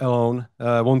on top alone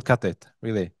won't cut it,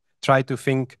 really. Try to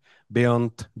think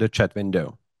beyond the chat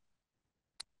window.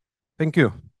 Thank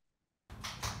you.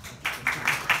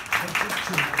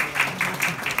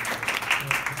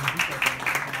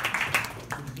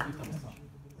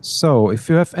 So if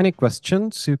you have any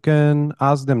questions, you can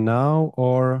ask them now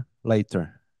or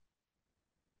later.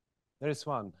 There is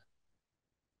one.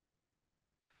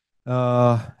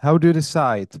 How do you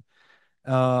decide?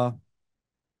 Well,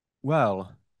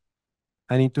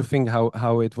 I need to think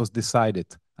how it was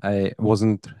decided. I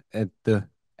wasn't at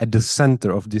the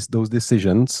center of those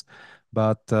decisions,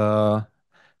 but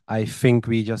I think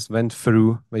we just went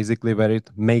through basically where it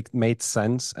made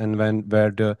sense, and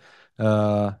where the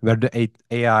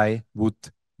AI would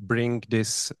bring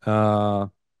this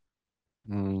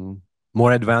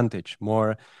more advantage,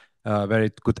 more where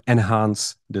it could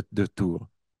enhance the tool.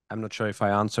 I'm not sure if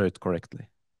I answered it correctly.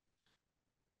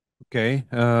 Okay.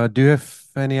 Do you have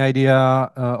any idea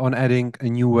on adding a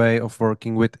new way of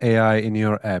working with AI in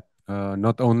your app?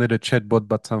 Not only the chatbot,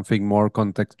 but something more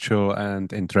contextual and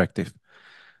interactive.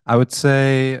 I would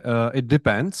say it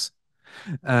depends.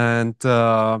 And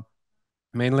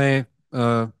mainly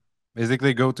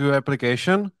basically go to your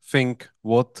application, think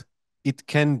what it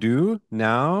can do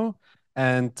now,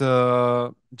 and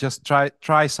just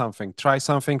try something,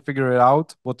 figure it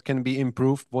out, what can be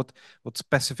improved, what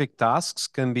specific tasks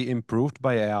can be improved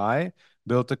by AI,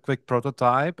 build a quick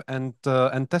prototype and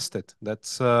test it.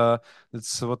 That's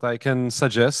what I can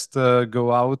suggest.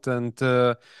 Go out and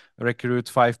recruit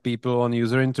 5 people on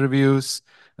user interviews,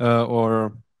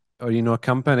 or a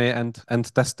company,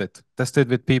 and test it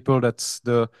with people. That's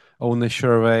the only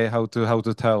sure way how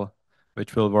to tell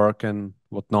which will work and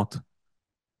what not.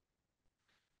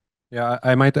 Yeah,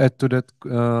 I might add to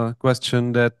that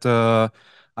question that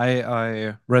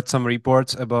I read some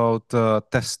reports about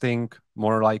testing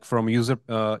more like from user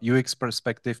UX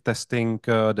perspective, testing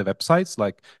the websites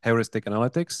like heuristic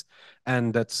analytics,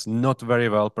 and that's not very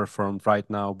well performed right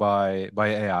now by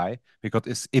AI,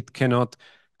 because it cannot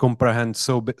comprehend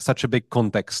such a big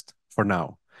context for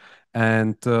now.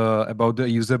 And about the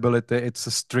usability, it's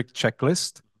a strict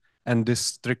checklist, and this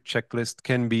strict checklist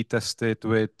can be tested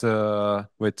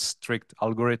with strict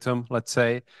algorithm, let's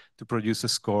say, to produce a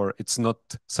score. It's not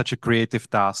such a creative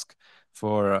task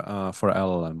for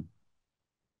LLM.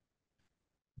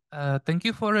 Thank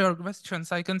you for your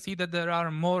questions. I can see that there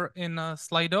are more in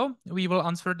Slido. We will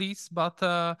answer these, but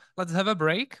let's have a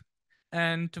break,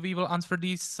 and we will answer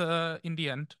these in the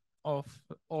end of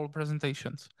all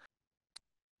presentations.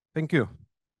 Thank you.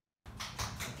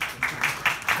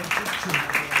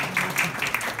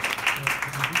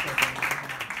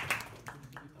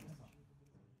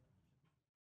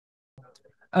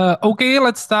 Okay,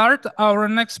 let's start. Our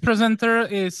next presenter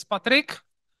is Patrik.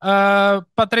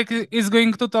 Patrik is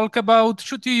going to talk about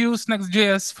should you use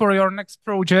Next.js for your next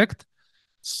project.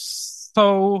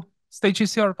 So, stage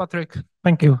is yours, Patrik.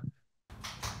 Thank you.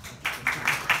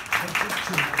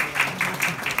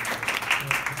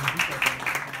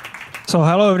 So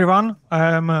hello everyone,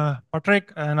 I am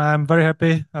Patrik, and I'm very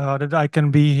happy that I can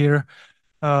be here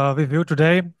with you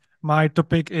today. My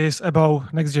topic is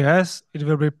about Next.js. It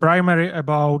will be primarily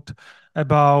about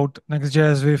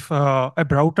Next.js with a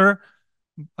browser.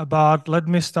 But let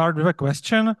me start with a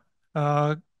question.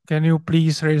 Can you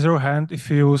please raise your hand if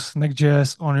you use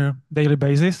Next.js on a daily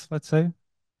basis, let's say?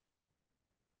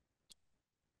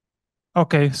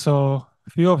 Okay, so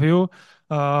few of you.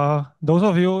 Those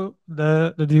of you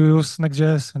that use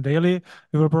Next.js daily,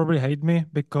 you will probably hate me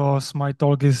because my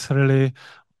talk is really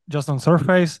just on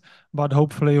surface, but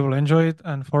hopefully you will enjoy it.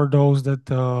 And for those that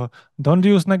don't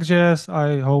use Next.js,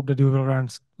 I hope that you will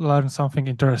learn something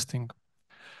interesting.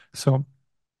 So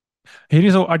here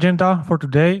is our agenda for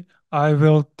today. I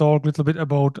will talk a little bit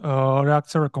about React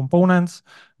Server components,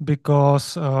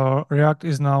 because React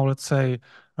is now, let's say,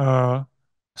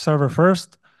 server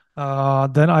first.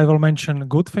 Then I will mention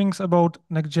good things about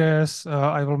Next.js.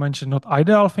 I will mention not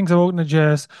ideal things about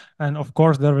Next.js. And of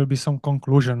course, there will be some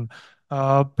conclusion.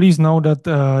 Please know that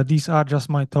these are just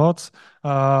my thoughts.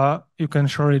 You can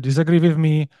surely disagree with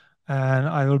me, and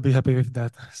I will be happy with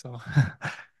that. So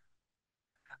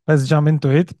let's jump into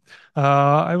it.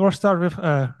 I will start with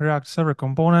React Server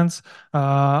components.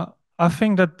 I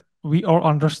think that we all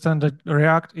understand that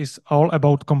React is all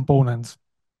about components.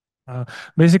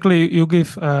 Basically, you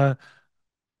give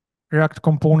React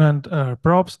component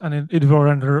props, and it will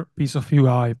render a piece of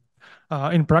UI.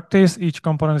 In practice, each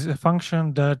component is a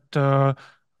function that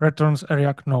returns a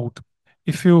React node.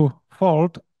 If you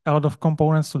fold a lot of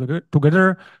components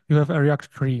together, you have a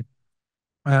React tree.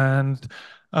 And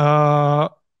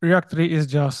React tree is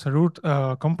just a root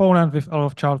component with a lot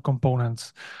of child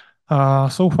components.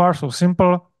 So far, so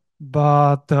simple.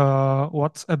 But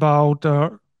what's about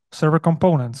server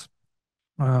components?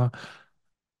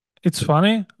 It's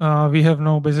funny. We have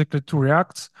now basically 2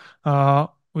 Reacts.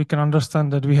 We can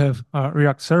understand that we have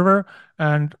React Server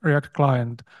and React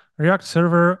Client. React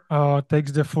Server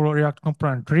takes the full React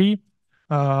component tree,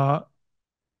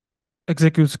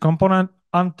 executes component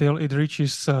until it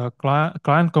reaches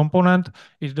client component.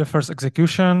 It's the first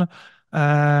execution,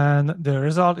 and the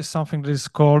result is something that is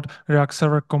called React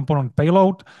Server Component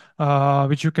Payload,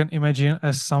 which you can imagine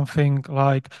as something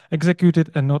like executed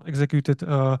and not executed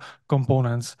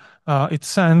components. It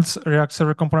sends React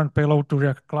Server Component Payload to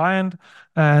React Client,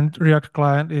 and React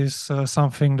Client is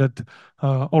something that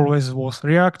always was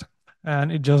React,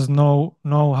 and it just know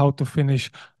how to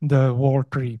finish the whole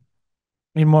tree.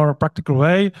 In more practical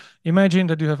way, imagine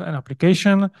that you have an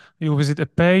application, you visit a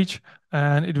page,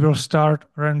 and it will start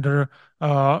render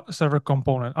server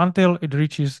component until it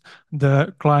reaches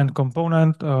the client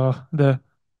component, the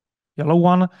yellow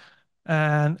one,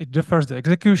 and it defers the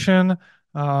execution,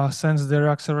 sends the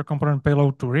React server component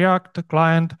payload to React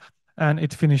client, and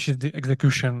it finishes the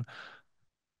execution.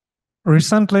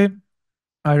 Recently,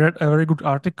 I read a very good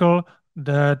article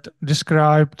that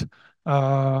described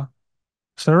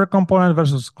server component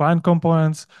versus client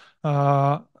components.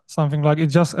 Something like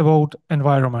it's just about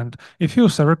environment. If you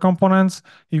use server components,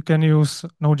 you can use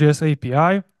Node.js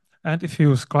API. And if you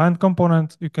use client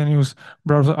component, you can use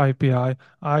browser API.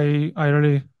 I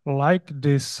really like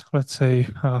this, let's say,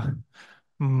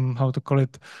 how to call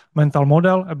it, mental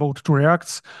model about two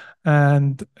Reacts,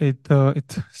 and it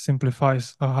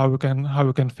simplifies how you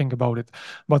can think about it.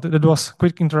 But that was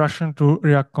quick introduction to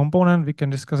React component. We can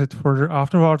discuss it further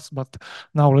afterwards. But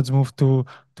now let's move to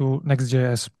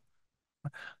Next.js.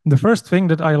 The first thing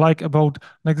that I like about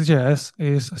Next.js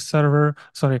is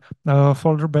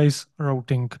folder-based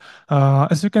routing.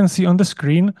 As you can see on the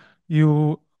screen,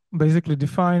 you basically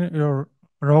define your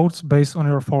routes based on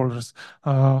your folders.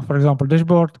 For example,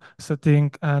 dashboard,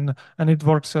 setting, and it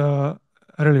works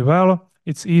really well.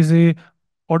 It's easy.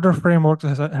 Other frameworks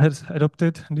has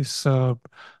adopted this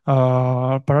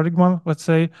paradigm, let's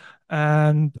say,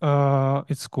 and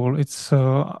it's cool.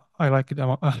 I like it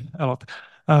a lot.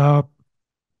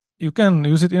 You can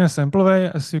use it in a simple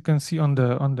way, as you can see on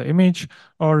the image,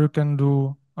 or you can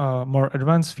do more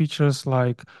advanced features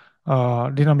like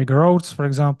dynamic routes. For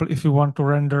example, if you want to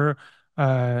render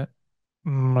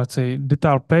let's say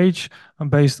detailed page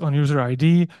based on user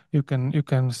ID, you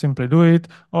can simply do it,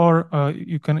 or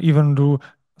you can even do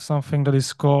something that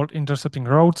is called intercepting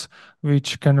routes,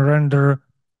 which can render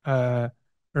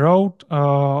route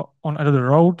on another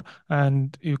route,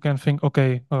 and you can think,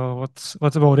 okay, what's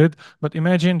about it? But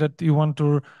imagine that you want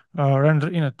to render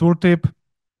in a tooltip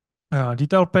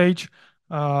detail page,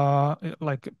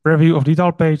 like preview of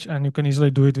detail page, and you can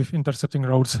easily do it with intercepting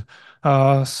routes.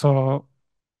 So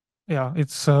yeah,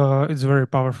 it's very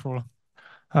powerful.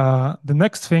 The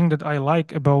next thing that I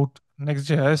like about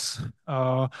Next.js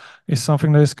is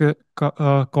something that is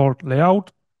called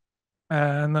layout,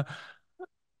 and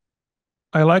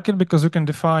I like it because you can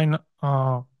define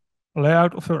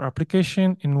layout of your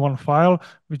application in one file,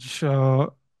 which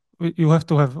you have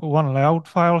to have one layout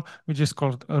file, which is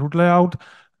called root layout.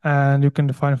 And you can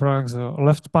define, for example,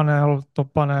 left panel,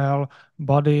 top panel,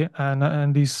 body,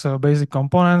 and these basic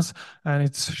components. And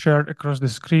it's shared across the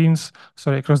screens,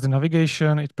 across the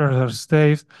navigation. It preserves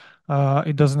state.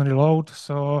 It doesn't reload.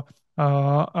 So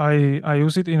I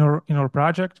use it in our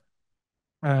project,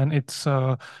 and it's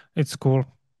cool.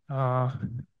 The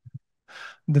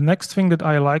next thing that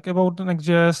I like about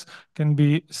Next.js can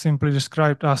be simply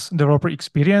described as developer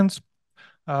experience,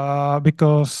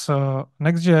 because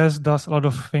Next.js does a lot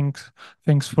of things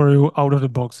for you out of the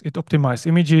box. It optimizes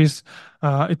images,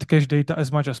 it caches data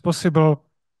as much as possible,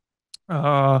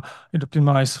 it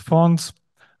optimizes fonts,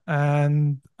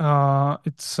 and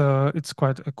it's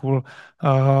quite cool.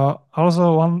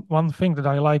 Also, one thing that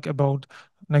I like about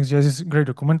Next.js is great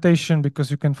documentation, because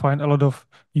you can find a lot of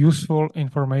useful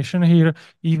information here.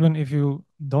 Even if you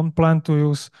don't plan to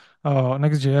use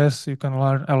Next.js, you can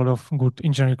learn a lot of good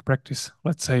engineering practice,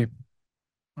 let's say.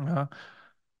 On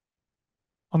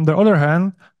the other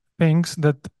hand, things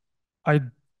that I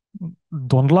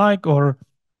don't like, or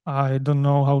I don't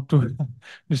know how to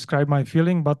describe my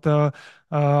feeling, but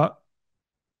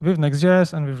with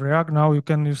Next.js and with React now, you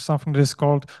can use something that is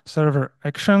called server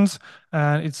actions,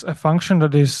 and it's a function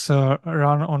that is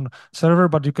run on server,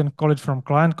 but you can call it from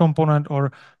client component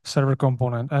or server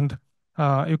component. And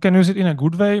you can use it in a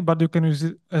good way, but you can use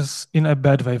it as in a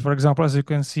bad way. For example, as you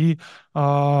can see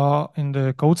in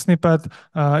the code snippet,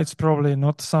 it's probably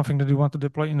not something that you want to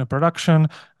deploy in a production.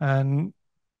 And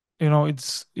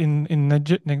it's in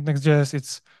Next.js,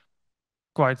 it's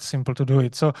quite simple to do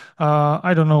it. So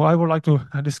I don't know. I would like to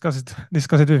discuss it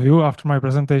with you after my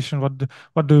presentation.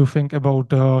 What do you think about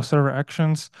server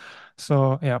actions?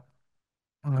 So yeah,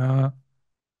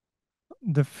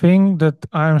 the thing that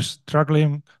I'm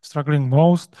struggling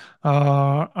most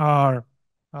are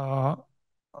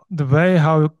the way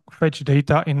how you fetch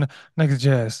data in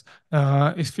Next.js.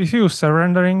 If you use server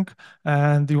rendering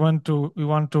and you want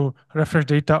to refresh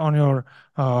data on your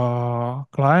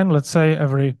client, let's say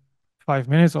every 5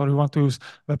 minutes, or you want to use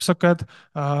WebSocket,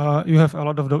 you have a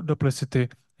lot of duplicity.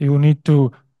 You need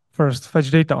to first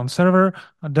fetch data on server,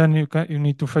 and then you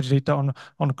need to fetch data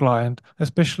on client.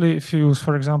 Especially if you use,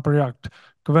 for example, React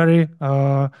query,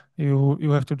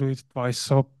 you have to do it twice.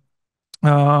 So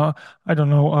I don't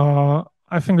know.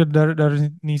 I think that there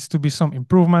needs to be some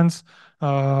improvements,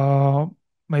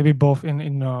 maybe both in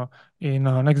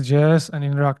Next.js and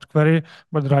in React query.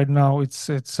 But right now it's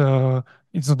not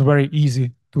very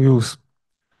easy to use.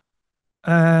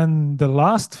 And the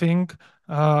last thing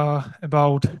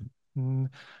about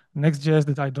Next.js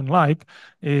that I don't like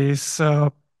is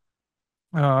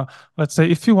let's say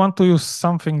if you want to use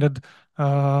something that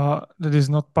that is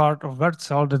not part of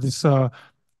Vercel, that is a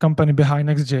company behind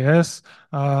Next.js,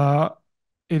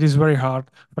 it is very hard.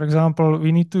 For example,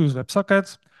 we need to use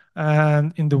WebSockets,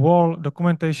 and in the wall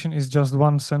documentation is just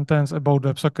one sentence about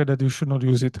WebSocket that you should not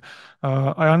use it.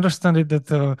 I understand it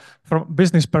that from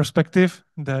business perspective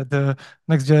that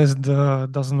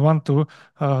Next.js doesn't want to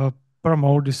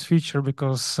promote this feature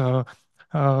because they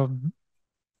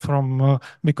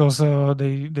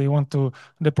want to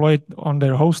deploy it on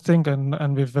their hosting,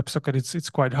 and with WebSocket it's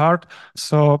quite hard.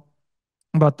 So,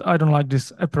 but I don't like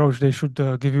this approach. They should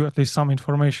give you at least some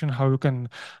information how you can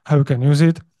use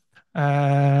it.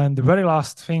 And the very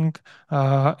last thing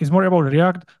is more about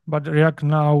React, but React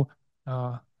now.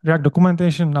 React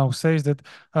documentation now says that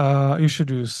you should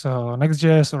use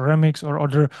Next.js or Remix or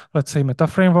other, let's say, meta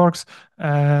frameworks,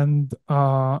 and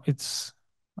it's,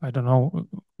 I don't know,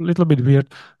 a little bit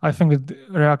weird. I think that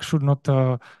React should not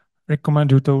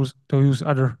recommend you to use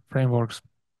other frameworks.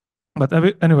 But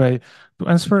anyway, to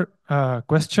answer a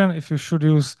question, if you should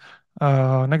use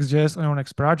Next.js on your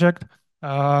next project,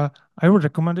 I would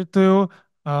recommend it to you.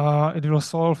 It will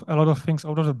solve a lot of things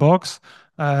out of the box.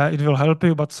 It will help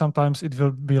you, but sometimes it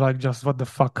will be like just what the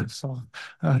fuck. So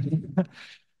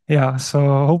yeah,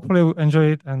 so hopefully you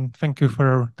enjoy it, and thank you for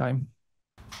your time.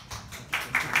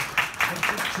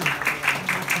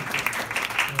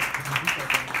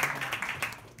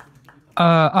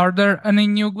 Are there any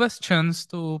new questions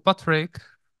to Patrik?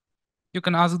 You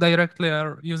can ask directly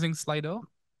or using Slido.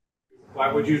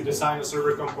 Why would you design a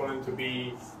server component to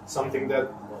be something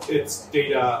that its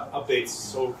data updates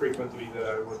so frequently that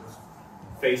I would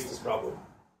face this problem?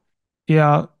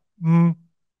 Yeah, you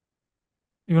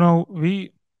know,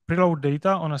 we preload data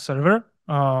on a server.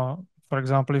 For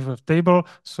example, if we have table,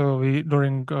 so we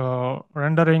during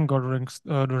rendering or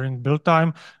during build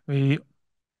time, we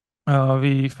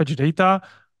fetch data,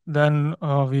 then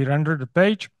we render the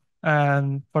page,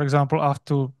 and for example,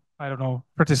 after, I don't know,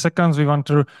 30 seconds, we want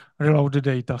to reload the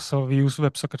data, so we use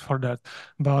WebSocket for that.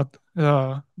 But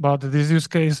this use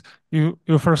case, you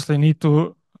firstly need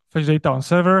to fetch data on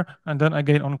server and then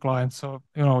again on client. So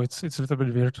you know, it's a little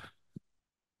bit weird.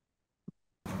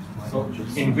 So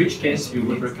in which case you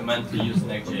would recommend to use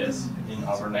Next.js in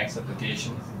our next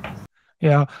application?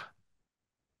 Yeah.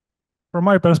 From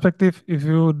my perspective, if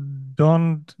you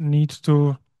don't need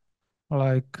to,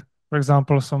 like, for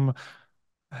example, some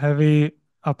heavy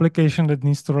application that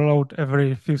needs to roll out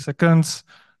every few seconds,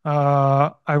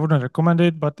 I wouldn't recommend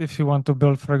it. But if you want to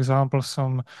build, for example,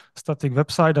 some static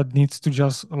website that needs to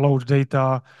just load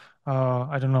data,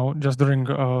 I don't know, just during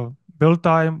build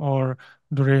time or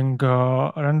during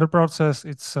render process,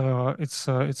 it's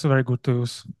very good to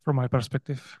use from my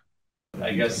perspective.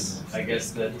 I guess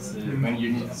that when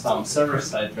you need some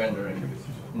server-side rendering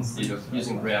instead of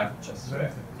using React, just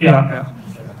React. Yeah.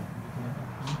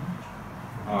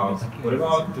 What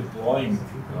about deploying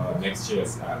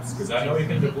Next.js apps? Because I know you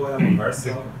can deploy on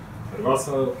Vercel, but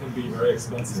Vercel can be very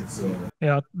expensive. So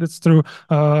yeah, that's true.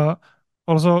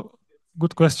 Also,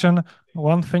 good question.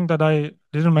 One thing that I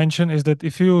didn't mention is that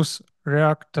if you use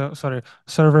React,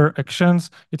 server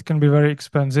actions, it can be very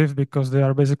expensive because they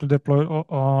are basically deployed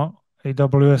on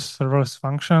AWS serverless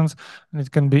functions, and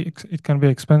it can be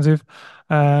expensive.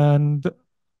 And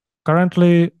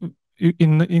currently,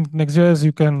 in Next.js,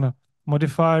 you can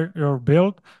modify your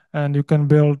build, and you can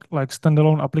build like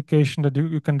standalone application that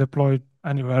you can deploy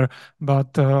anywhere.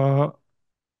 But the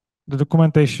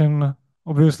documentation,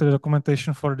 obviously the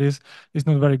documentation for this is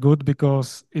not very good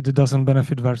because it doesn't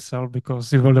benefit Vercel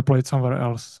because you will deploy it somewhere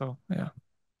else. So yeah.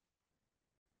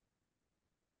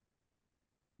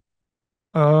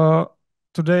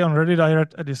 Today on Reddit, I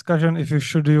read a discussion if you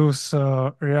should use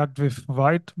React with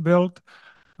white build.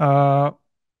 I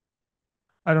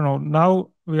don't know. Now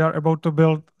we are about to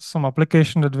build some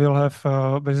application that will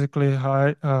have basically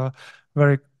high,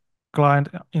 very client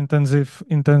intensive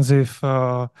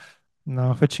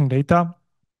fetching data.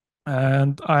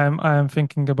 And I am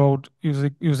thinking about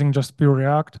using just pure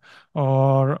React.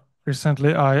 Or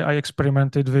recently I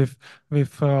experimented with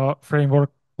a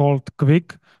framework called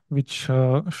Quick, which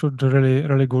should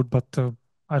really good. But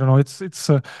I don't know.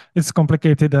 It's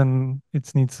complicated and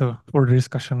it needs a further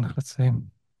discussion. Let's say.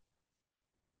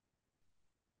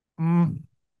 You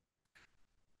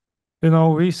know,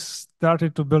 we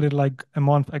started to build it like a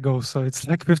month ago, so it's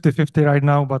like 50-50 right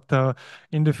now, but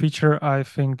in the future, I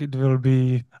think it will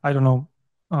be, I don't know,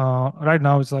 right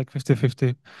now it's like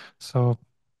 50-50. So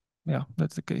yeah,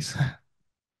 that's the case.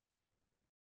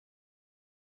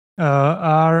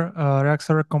 Are React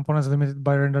Server components limited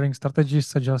by rendering strategies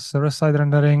such as server-side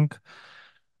rendering,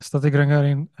 static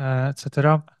rendering,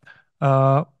 etc.?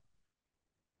 As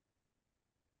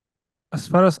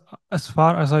far as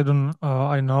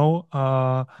I know,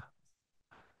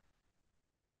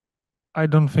 I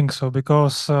don't think so,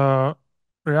 because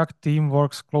React team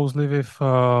works closely with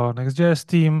Next.js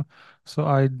team, so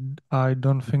I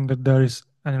don't think that there is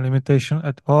any limitation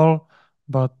at all.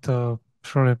 But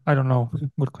surely, I don't know.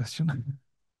 Good question.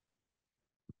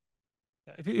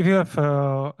 If you have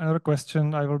another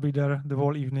question, I will be there the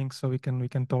whole evening, so we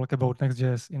can talk about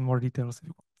Next.js in more details if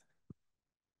you want.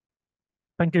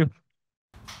 Thank you.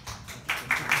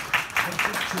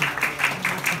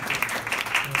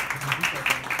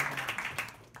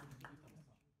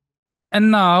 And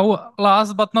now,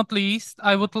 last but not least,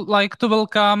 I would like to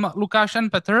welcome Lukáš and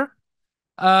Petr.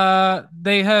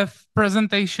 They have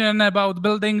presentation about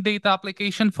building data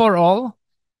application for all.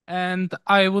 And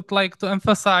I would like to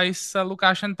emphasize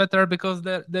Lukáš and Petr because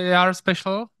they are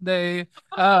special. They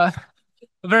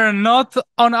were not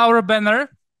on our banner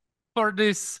for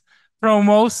this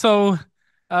promo. So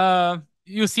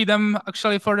you see them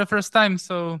actually for the first time.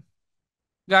 So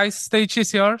guys, stage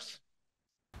is yours.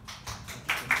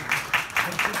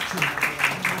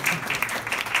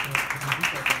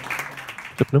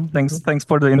 Thanks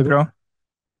for the intro.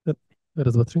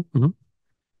 Raz, dva, tři.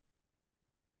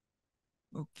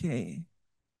 Okay.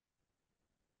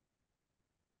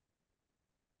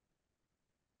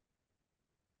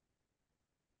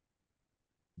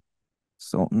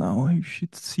 So now you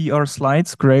should see our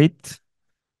slides. Great.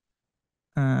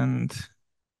 And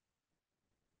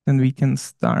then we can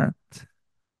start.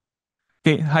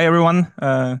 Okay, hi everyone.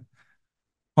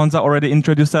 Honza already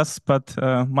introduced us, but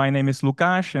my name is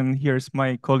Lukáš, and here's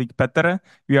my colleague Petr.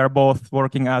 We are both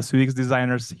working as UX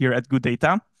designers here at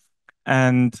GoodData.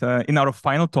 And in our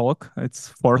final talk, it's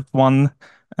fourth one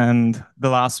and the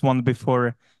last one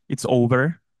before it's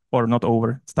over, or not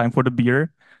over, it's time for the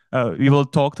beer. We will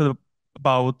talk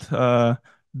about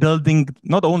building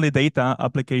not only data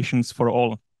applications for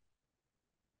all.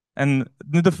 And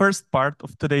in the first part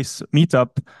of today's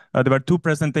meetup, there were two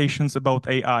presentations about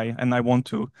AI, and I want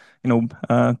to,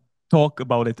 talk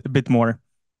about it a bit more.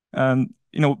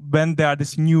 When there are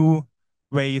these new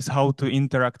ways how to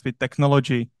interact with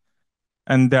technology,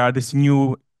 and there are these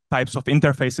new types of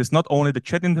interfaces, not only the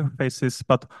chat interfaces,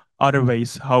 but other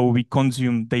ways how we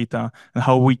consume data and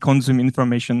how we consume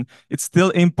information, it's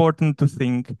still important to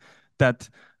think that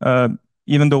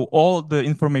even though all the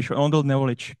information, all the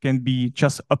knowledge can be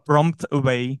just a prompt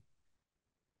away,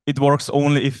 it works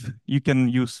only if you can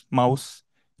use mouse,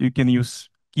 you can use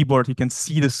keyboard, you can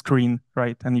see the screen,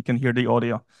 right? And you can hear the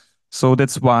audio. So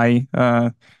that's why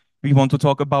we want to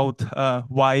talk about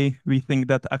why we think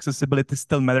that accessibility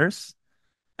still matters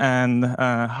and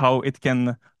how it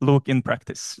can look in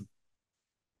practice.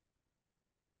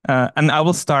 And I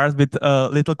will start with a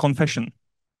little confession.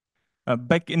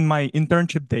 Back in my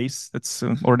internship days, that's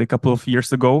already a couple of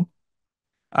years ago,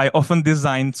 I often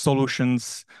designed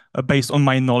solutions based on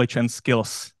my knowledge and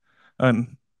skills.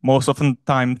 Most of the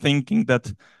time thinking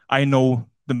that I know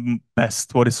the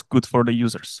best what is good for the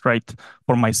users, right?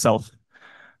 For myself.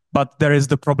 But there is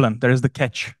the problem, there is the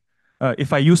catch.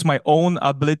 If I use my own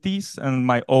abilities and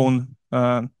my own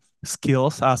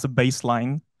skills as a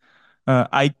baseline,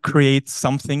 I create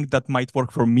something that might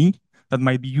work for me, that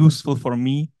might be useful for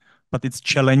me, but it's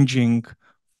challenging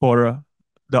for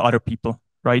the other people,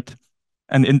 right?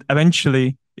 And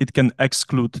eventually it can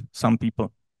exclude some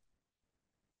people.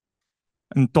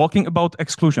 And talking about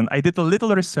exclusion, I did a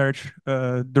little research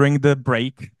during the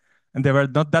break, and there were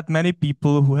not that many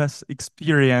people who has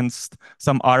experienced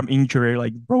some arm injury,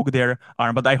 like broke their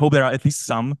arm, but I hope there are at least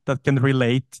some that can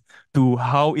relate to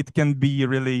how it can be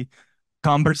really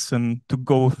cumbersome to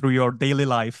go through your daily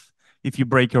life if you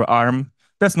break your arm.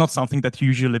 That's not something that you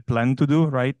usually plan to do,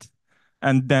 right?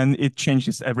 And then it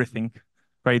changes everything,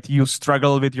 right? You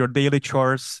struggle with your daily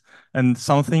chores, and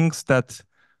some things that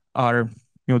are,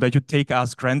 that you take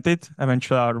as granted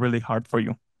eventually are really hard for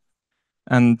you.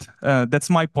 And that's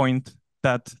my point,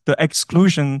 that the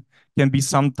exclusion can be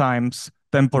sometimes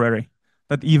temporary,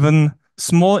 that even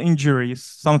small injuries,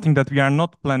 something that we are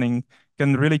not planning,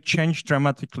 can really change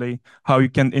dramatically how you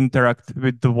can interact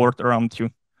with the world around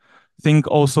you. Think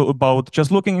also about just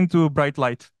looking into bright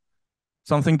light,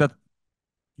 something that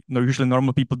usually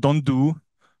normal people don't do,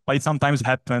 but it sometimes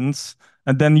happens,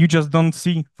 and then you just don't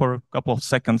see for a couple of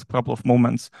seconds, a couple of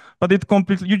moments, but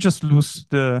you just lose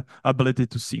the ability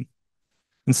to see.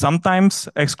 And sometimes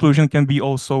exclusion can be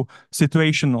also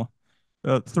situational.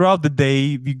 Throughout the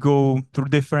day, we go through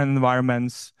different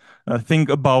environments, think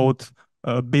about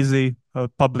busy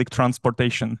public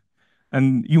transportation,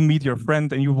 and you meet your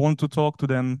friend and you want to talk to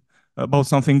them about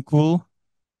something cool,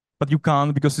 but you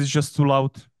can't because it's just too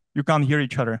loud. You can't hear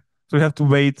each other. So you have to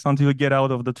wait until you get out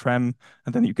of the tram,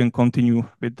 and then you can continue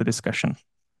with the discussion.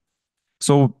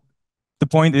 So the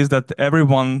point is that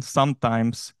everyone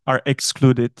sometimes are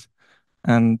excluded.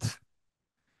 And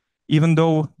even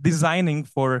though designing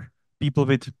for people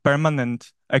with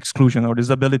permanent exclusion or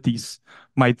disabilities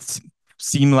might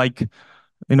seem like,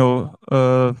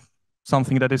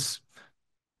 something that is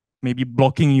maybe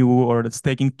blocking you or that's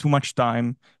taking too much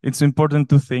time, it's important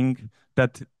to think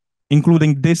that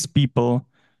including these people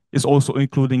is also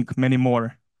including many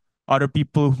more other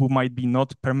people who might be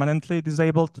not permanently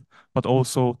disabled, but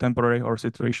also temporary or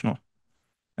situational.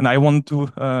 And I want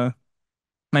to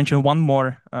mention one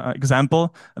more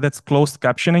example. That's closed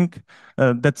captioning.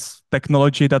 That's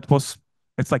technology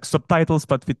it's like subtitles,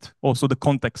 but with also the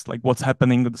context, like what's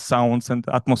happening with the sounds and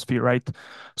the atmosphere, right?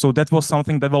 So that was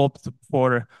something developed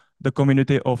for the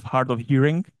community of hard of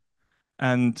hearing.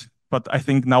 But I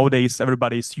think nowadays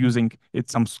everybody is using it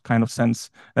some kind of sense.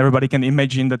 Everybody can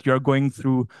imagine that you are going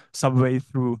through subway,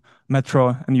 through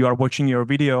metro, and you are watching your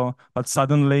video, but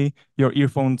suddenly your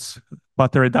earphones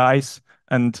battery dies,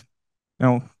 and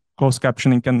closed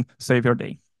captioning can save your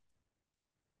day.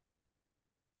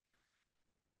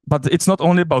 But it's not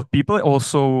only about people,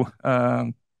 also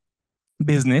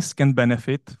business can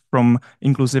benefit from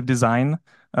inclusive design,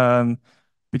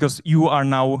 because you are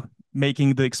now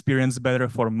making the experience better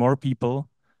for more people.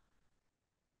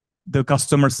 The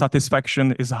customer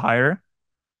satisfaction is higher,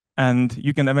 and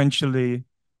you can eventually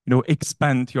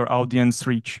expand your audience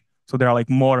reach. So there are like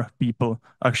more people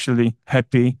actually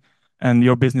happy, and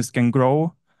your business can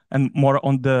grow. And more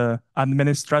on the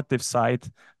administrative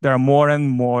side, there are more and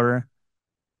more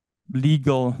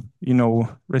legal,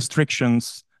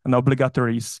 restrictions and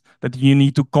obligatories that you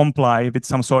need to comply with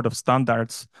some sort of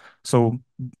standards. So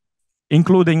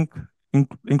including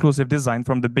inclusive design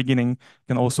from the beginning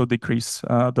can also decrease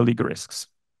the legal risks.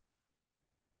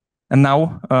 And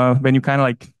now, when you kind of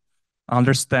like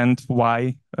understand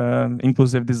why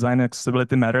inclusive design and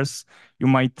accessibility matters, you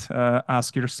might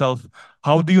ask yourself,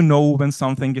 how do you know when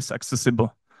something is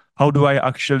accessible? How do I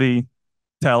actually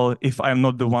tell if I'm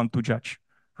not the one to judge,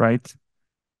 right?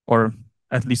 Or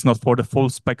at least not for the full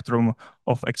spectrum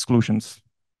of exclusions.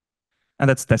 And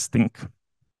that's testing.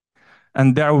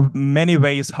 And there are many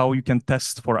ways how you can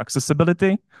test for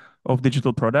accessibility of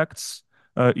digital products.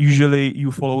 Usually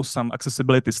you follow some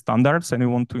accessibility standards and you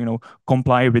want to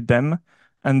comply with them.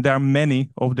 And there are many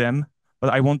of them, but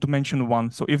I want to mention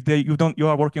one. So if you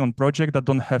are working on project that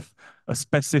don't have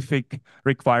specific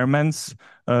requirements,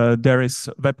 there is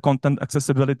Web Content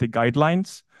Accessibility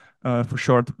Guidelines, for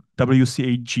short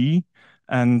WCAG.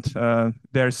 And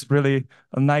there's really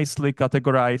a nicely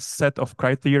categorized set of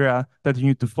criteria that you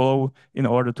need to follow in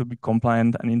order to be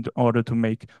compliant and in order to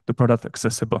make the product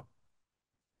accessible.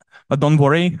 But don't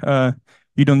worry,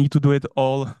 you don't need to do it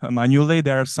all manually.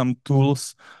 There are some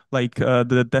tools like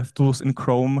the dev tools in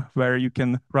Chrome where you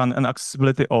can run an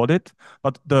accessibility audit,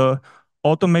 but the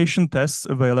automation tests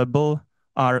available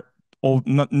are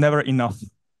never enough.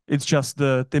 It's just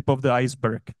the tip of the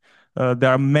iceberg. There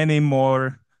are many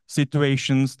more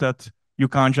situations that you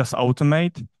can't just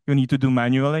automate. You need to do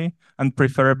manually, and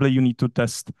preferably you need to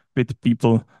test with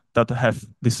people that have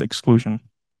this exclusion.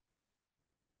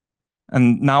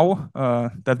 And now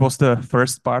that was the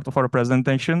first part of our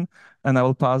presentation, and I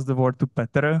will pass the word to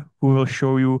Petr, who will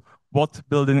show you what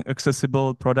building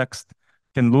accessible products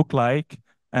can look like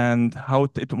and how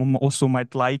it also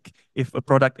might like if a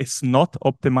product is not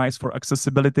optimized for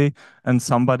accessibility and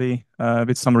somebody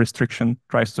with some restriction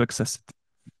tries to access it.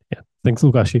 Yeah, thanks,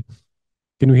 Lukáši.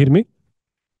 Can you hear me?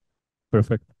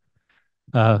 Perfect.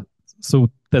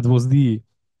 So that was the,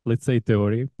 let's say,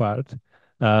 theory part.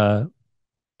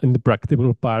 In the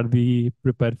practical part, we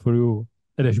prepared for you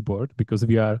a dashboard because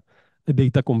we are a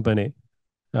data company.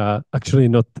 Actually,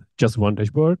 not just one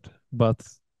dashboard, but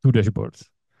two dashboards.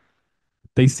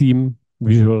 They seem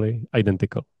visually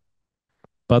identical,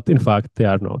 but in fact, they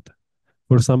are not.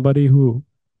 For somebody who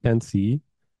can see,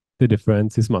 the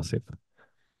difference is massive.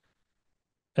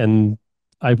 And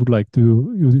I would like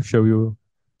to show you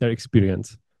their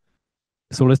experience.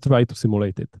 So let's try to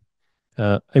simulate it.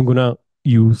 I'm gonna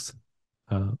use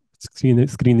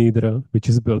screen reader, which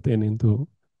is built into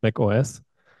Mac OS.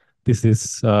 This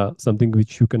is something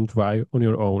which you can try on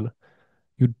your own.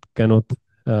 You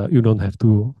don't have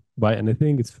to buy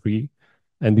anything. It's free,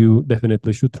 and you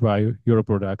definitely should try your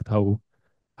product how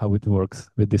it works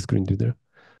with this screen reader.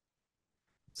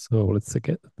 So let's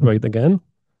try it again.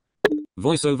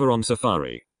 VoiceOver on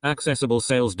Safari. Accessible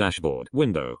sales dashboard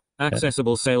window.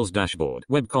 Accessible sales dashboard.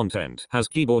 Web content has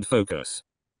keyboard focus.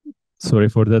 Sorry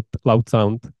for that loud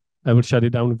sound. I will shut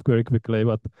it down very quickly,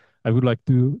 but I would like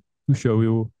to show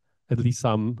you at least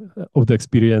some of the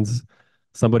experience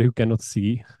somebody who cannot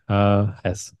see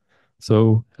has.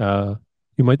 So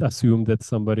you might assume that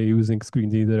somebody using screen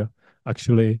reader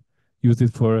actually use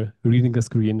it for reading a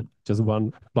screen, just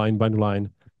one line by line,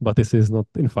 but this is not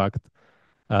in fact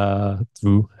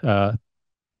true.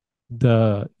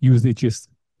 The usage is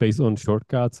based on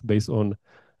shortcuts, based on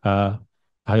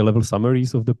high-level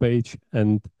summaries of the page,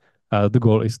 and the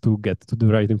goal is to get to the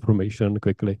right information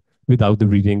quickly without the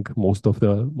reading most of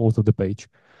the page.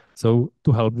 So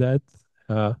to help that,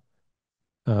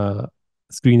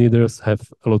 screen readers have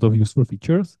a lot of useful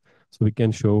features. So we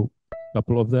can show a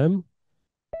couple of them.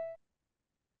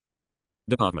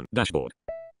 Department dashboard.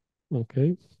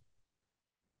 Okay.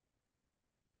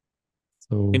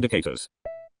 So Indicators.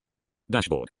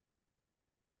 Dashboard.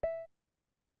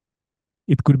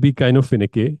 it could be kind of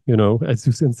finicky, you know, as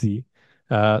you can see.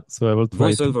 So I will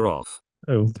try Voiceover off.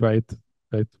 I will try it.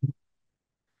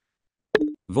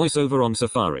 Voiceover on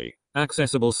Safari.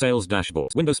 Accessible sales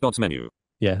dashboard. Window spots menu.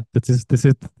 Yeah, this is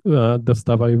the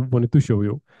stuff I wanted to show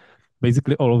you.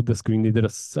 Basically, all of the screen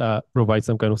readers provide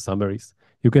some kind of summaries.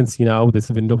 You can see now this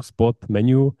window spot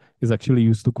menu is actually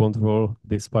used to control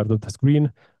this part of the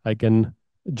screen. I can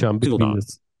jump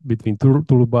between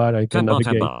toolbar. I can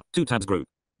navigate tab bar. Two tabs group.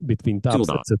 between tabs,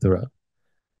 etc.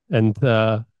 And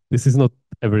this is not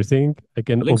everything. I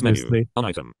can Links obviously menu. On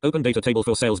item. Open data table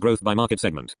for sales growth by market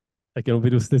segment. I can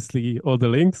obviously see all the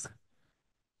links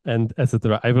and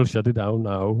etc. I will shut it down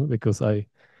now because I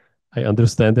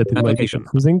understand that it might be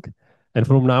confusing. And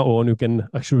from now on, you can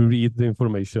actually read the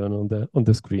information on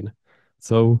the screen.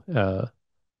 So to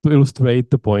illustrate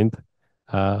the point,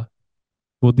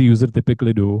 what the user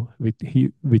typically do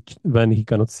when he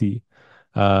cannot see,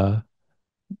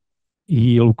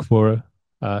 he look for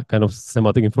kind of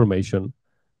semantic information.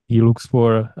 He looks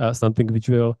for something which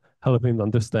will help him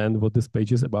understand what this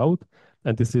page is about.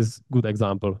 And this is good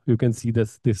example. You can see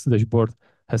that this dashboard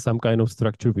has some kind of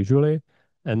structure visually,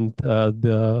 and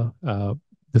the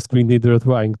screen reader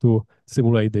trying to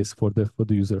simulate this for the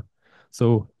user.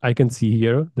 So I can see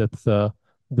here that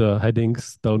the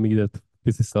headings tell me that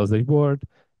this is sales dashboard.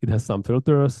 It has some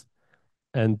filters,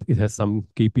 and it has some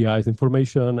KPIs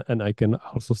information, and I can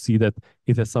also see that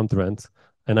it has some trends.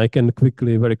 And I can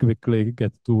very quickly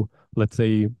get to, let's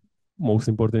say, most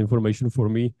important information for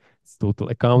me, it's total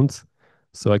accounts.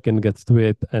 So I can get to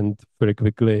it and very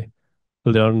quickly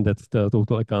learn that the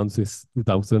total accounts is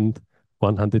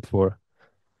 2,104.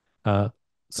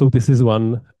 So this is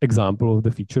one example of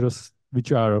the features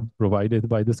which are provided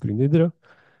by the screen reader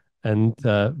and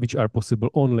which are possible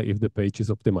only if the page is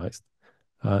optimized.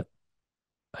 I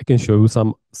can show you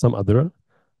some other.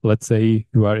 Let's say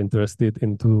you are interested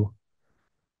into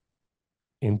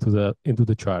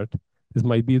the chart. This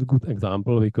might be a good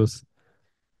example because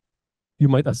you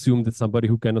might assume that somebody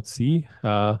who cannot see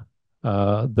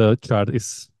the chart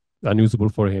is unusable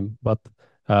for him, but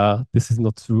this is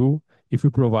not true. If you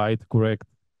provide correct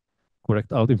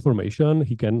out information,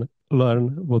 he can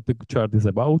learn what the chart is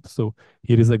about. So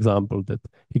here is an example that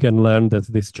he can learn that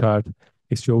this chart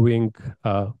is showing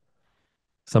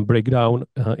some breakdown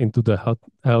into the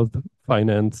health,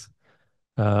 finance,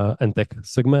 and tech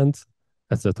segments,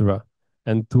 etc.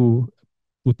 And to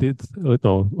put it,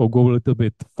 or go a little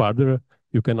bit farther,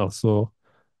 you can also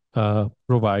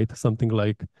provide something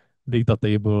like data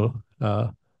table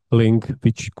link,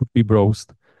 which could be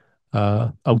browsed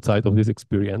outside of this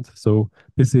experience. So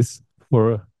this is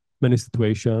for many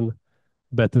situations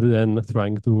better than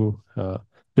trying to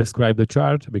describe the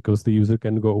chart, because the user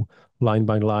can go line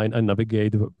by line and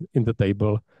navigate in the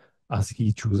table as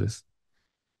he chooses.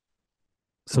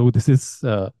 So this is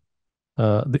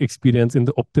the experience in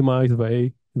the optimized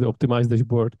way, the optimized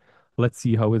dashboard. Let's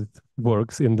see how it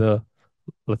works in the,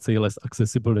 let's say, less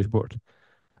accessible dashboard.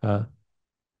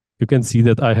 You can see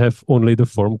that I have only the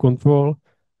form control,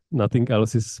 nothing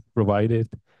else is provided.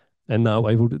 And now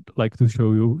I would like to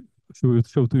show to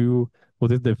you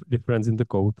what is the difference in the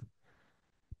code.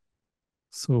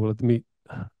 So let me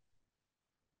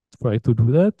try to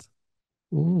do that.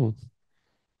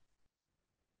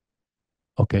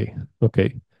 Okay.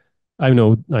 I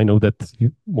know that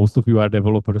most of you are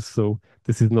developers, so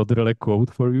this is not really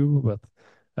code for you,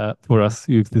 but for us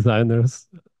UX designers,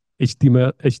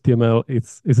 HTML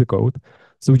is a code.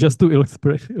 So just to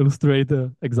illustrate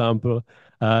the example,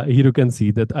 here you can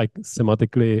see that I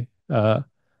semantically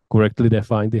correctly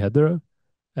define the header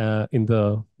in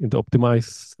the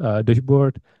optimized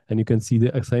dashboard, and you can see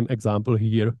the same example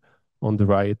here on the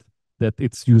right, that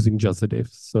it's using just a div.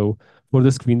 So for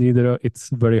the screen reader, it's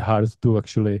very hard to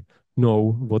actually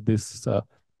know what this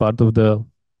part of the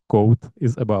code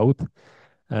is about,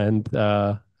 and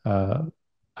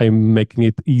I'm making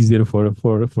it easier for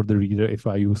the reader if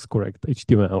I use correct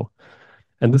HTML.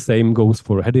 And the same goes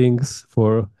for headings,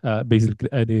 for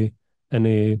basically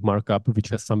any markup which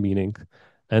has some meaning.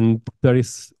 And there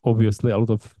is obviously a lot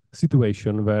of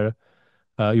situation where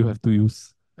you have to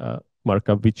use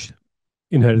markup which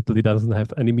inherently doesn't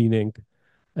have any meaning,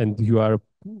 and you are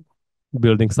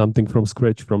building something from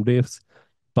scratch from divs.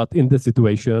 But in this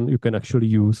situation, you can actually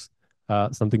use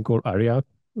something called aria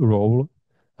role.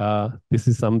 This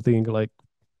is something like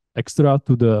extra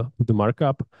to the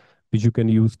markup, which you can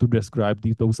use to describe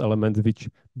those elements which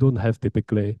don't have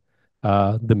typically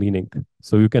the meaning.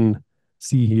 So you can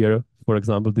see here, for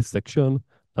example, this section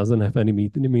doesn't have any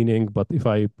meaning, but if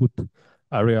I put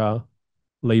aria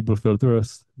label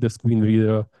filters, the screen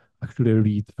reader actually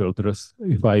read filters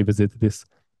if I visit this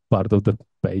part of the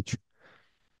page.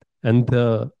 And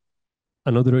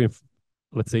another,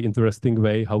 let's say, interesting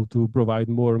way how to provide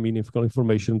more meaningful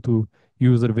information to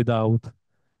user without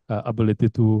ability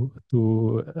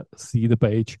to see the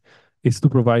page is to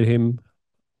provide him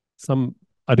some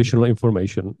additional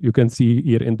information. You can see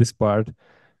here in this part,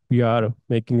 we are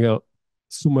making a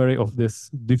summary of this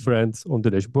difference on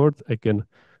the dashboard. I can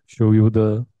show you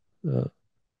the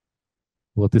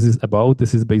what this is about.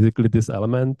 This is basically this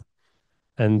element,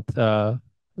 and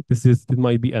it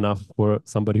might be enough for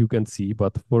somebody who can see,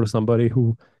 but for somebody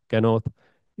who cannot,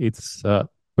 it's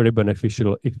very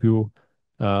beneficial if you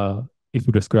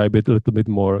describe it a little bit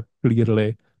more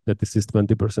clearly, that this is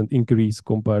 20% increase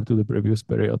compared to the previous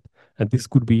period. And this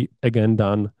could be again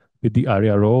done with the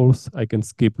aria roles. I can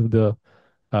skip the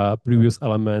previous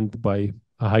element by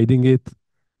hiding it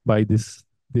by this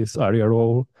aria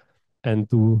role, and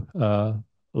to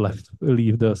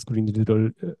leave the screen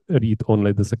reader read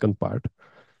only the second part.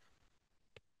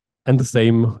 And the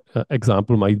same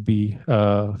example might be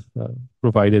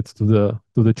provided to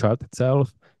the chart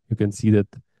itself. You can see that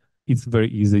it's very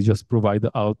easy. Just provide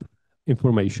the alt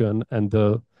information, and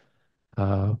the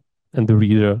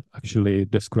reader actually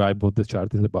describe what the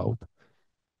chart is about.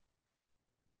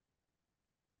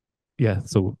 Yeah,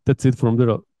 so that's it from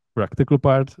the practical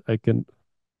part. I can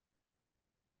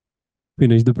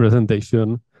finish the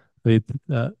presentation with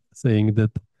saying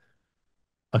that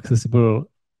accessible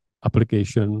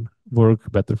application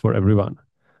work better for everyone.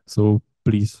 So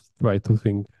please try to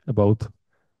think about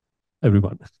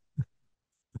everyone.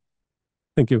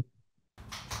 Thank you.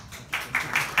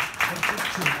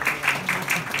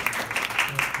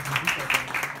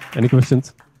 Any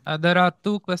questions? There are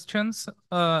two questions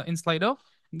in Slido.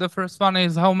 The first one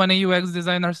is, how many UX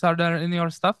designers are there in your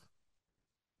staff?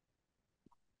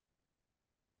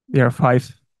 There are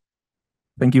 5.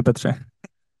 Thank you, Petr.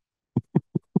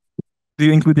 Do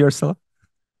you include yourself?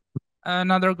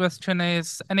 Another question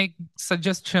is, any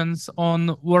suggestions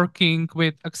on working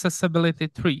with accessibility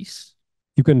trees?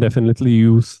 You can definitely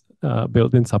use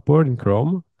built-in support in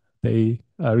Chrome. They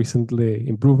recently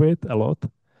improved it a lot.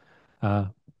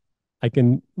 I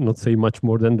can not say much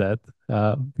more than that.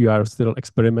 We are still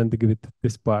experimenting with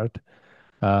this part.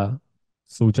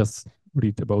 So just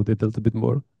read about it a little bit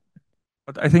more.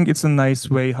 But I think it's a nice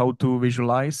way how to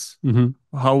visualize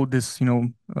how this,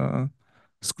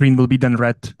 screen will be then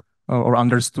read or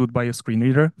understood by a screen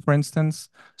reader, for instance.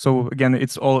 So again,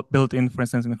 it's all built in, for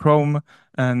instance, in Chrome,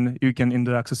 and you can, in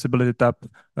the accessibility tab,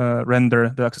 render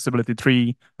the accessibility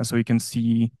tree, and so you can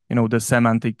see, the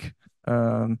semantic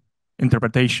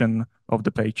interpretation of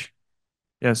the page.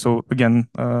 Yeah. So again,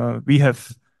 we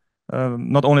have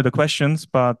not only the questions,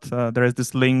 but there is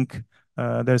this link.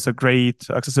 There's a great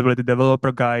accessibility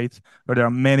developer guide where there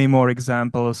are many more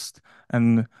examples,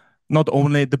 and not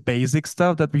only the basic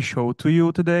stuff that we showed to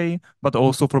you today, but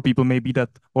also for people maybe that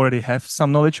already have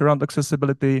some knowledge around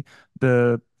accessibility,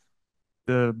 the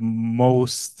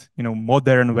most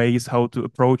modern ways how to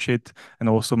approach it, and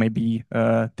also maybe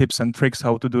tips and tricks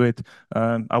how to do it.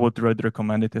 I would really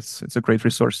recommend it. It's a great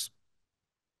resource.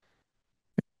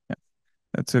 Yeah,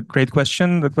 that's a great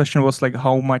question. The question was like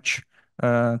how much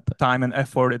time and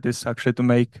effort it is actually to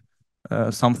make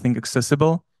something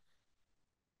accessible.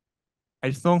 I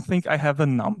don't think I have a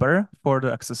number for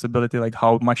the accessibility, like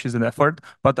how much is an effort,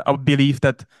 but I believe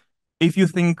that if you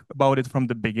think about it from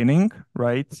the beginning,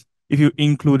 right? If you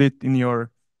include it in your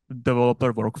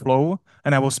developer workflow,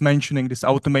 and I was mentioning these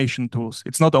automation tools,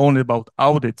 it's not only about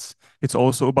audits, it's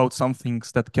also about some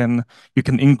things that you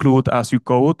can include as you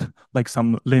code, like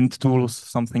some lint tools,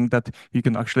 something that you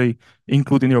can actually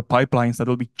include in your pipelines that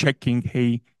will be checking,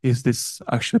 hey, is this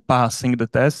actually passing the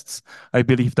tests? I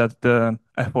believe that the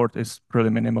effort is really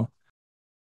minimal.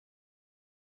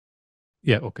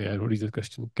 Yeah, okay, I'll read the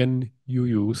question. Can you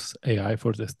use AI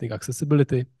for testing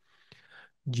accessibility?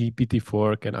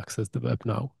 GPT-4 can access the web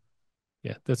now.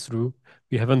 Yeah, that's true.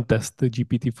 We haven't tested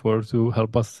GPT-4 to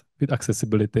help us with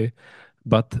accessibility,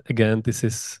 but again,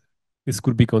 this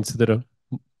could be considered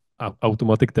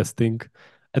automatic testing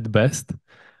at best.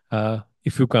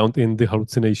 If you count in the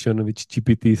hallucination which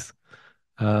GPT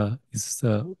is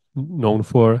known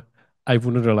for, I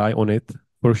wouldn't rely on it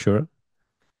for sure.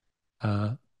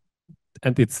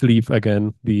 And it's leave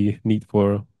again the need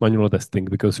for manual testing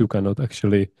because you cannot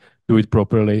actually do it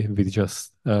properly with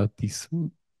just these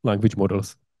language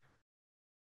models.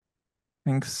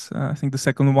 Thanks. I think the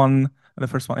second one, the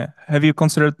first one, yeah. Have you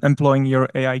considered employing your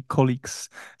AI colleagues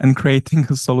and creating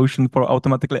a solution for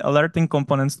automatically alerting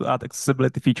components to add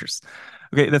accessibility features?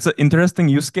 Okay, that's an interesting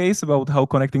use case about how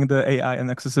connecting the AI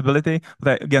and accessibility. But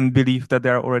I again believe that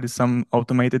there are already some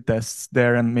automated tests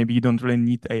there, and maybe you don't really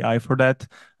need AI for that.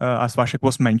 As Vašek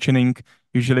was mentioning,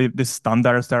 usually these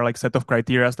standards, there are like set of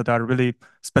criteria that are really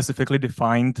specifically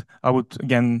defined. I would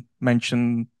again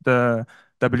mention the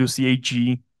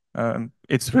WCAG.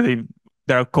 It's really,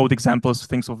 there are code examples,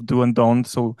 things of do and don't,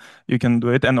 so you can do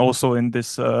it. And also in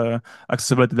this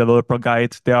accessibility developer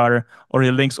guide, there are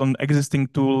already links on existing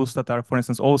tools that are, for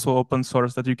instance, also open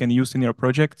source that you can use in your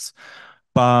projects.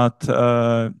 But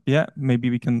yeah, maybe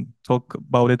we can talk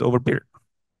about it over beer.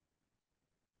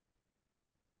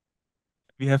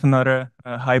 We have another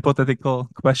hypothetical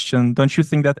question. Don't you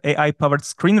think that AI-powered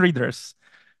screen readers,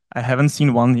 I haven't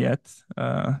seen one yet,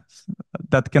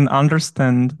 that can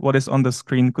understand what is on the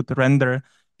screen could render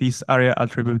these ARIA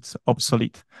attributes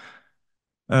obsolete?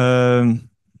 Yeah,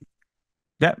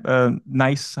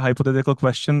 nice hypothetical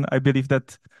question. I believe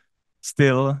that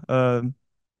still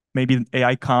maybe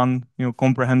AI can't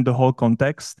comprehend the whole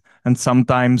context, and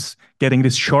sometimes getting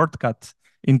this shortcut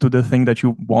into the thing that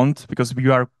you want, because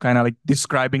you are kind of like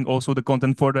describing also the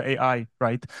content for the AI,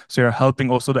 right? So you're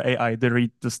helping also the AI to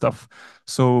read the stuff.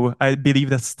 So I believe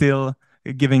that still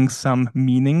giving some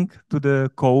meaning to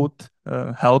the code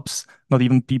helps, not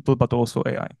even people, but also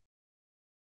AI.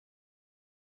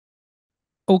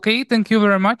 Okay, thank you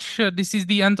very much. This is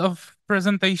the end of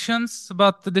presentations,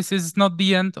 but this is not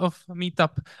the end of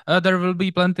Meetup. There will be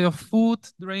plenty of food,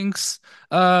 drinks,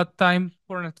 time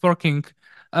for networking.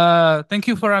 Thank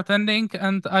you for attending,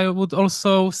 and I would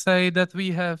also say that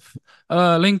we have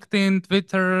LinkedIn,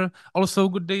 Twitter, also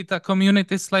good data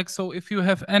communities. Like, so if you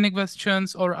have any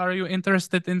questions or are you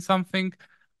interested in something,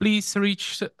 please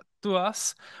reach to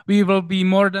us. We will be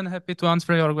more than happy to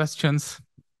answer your questions.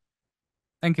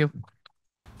 Thank you.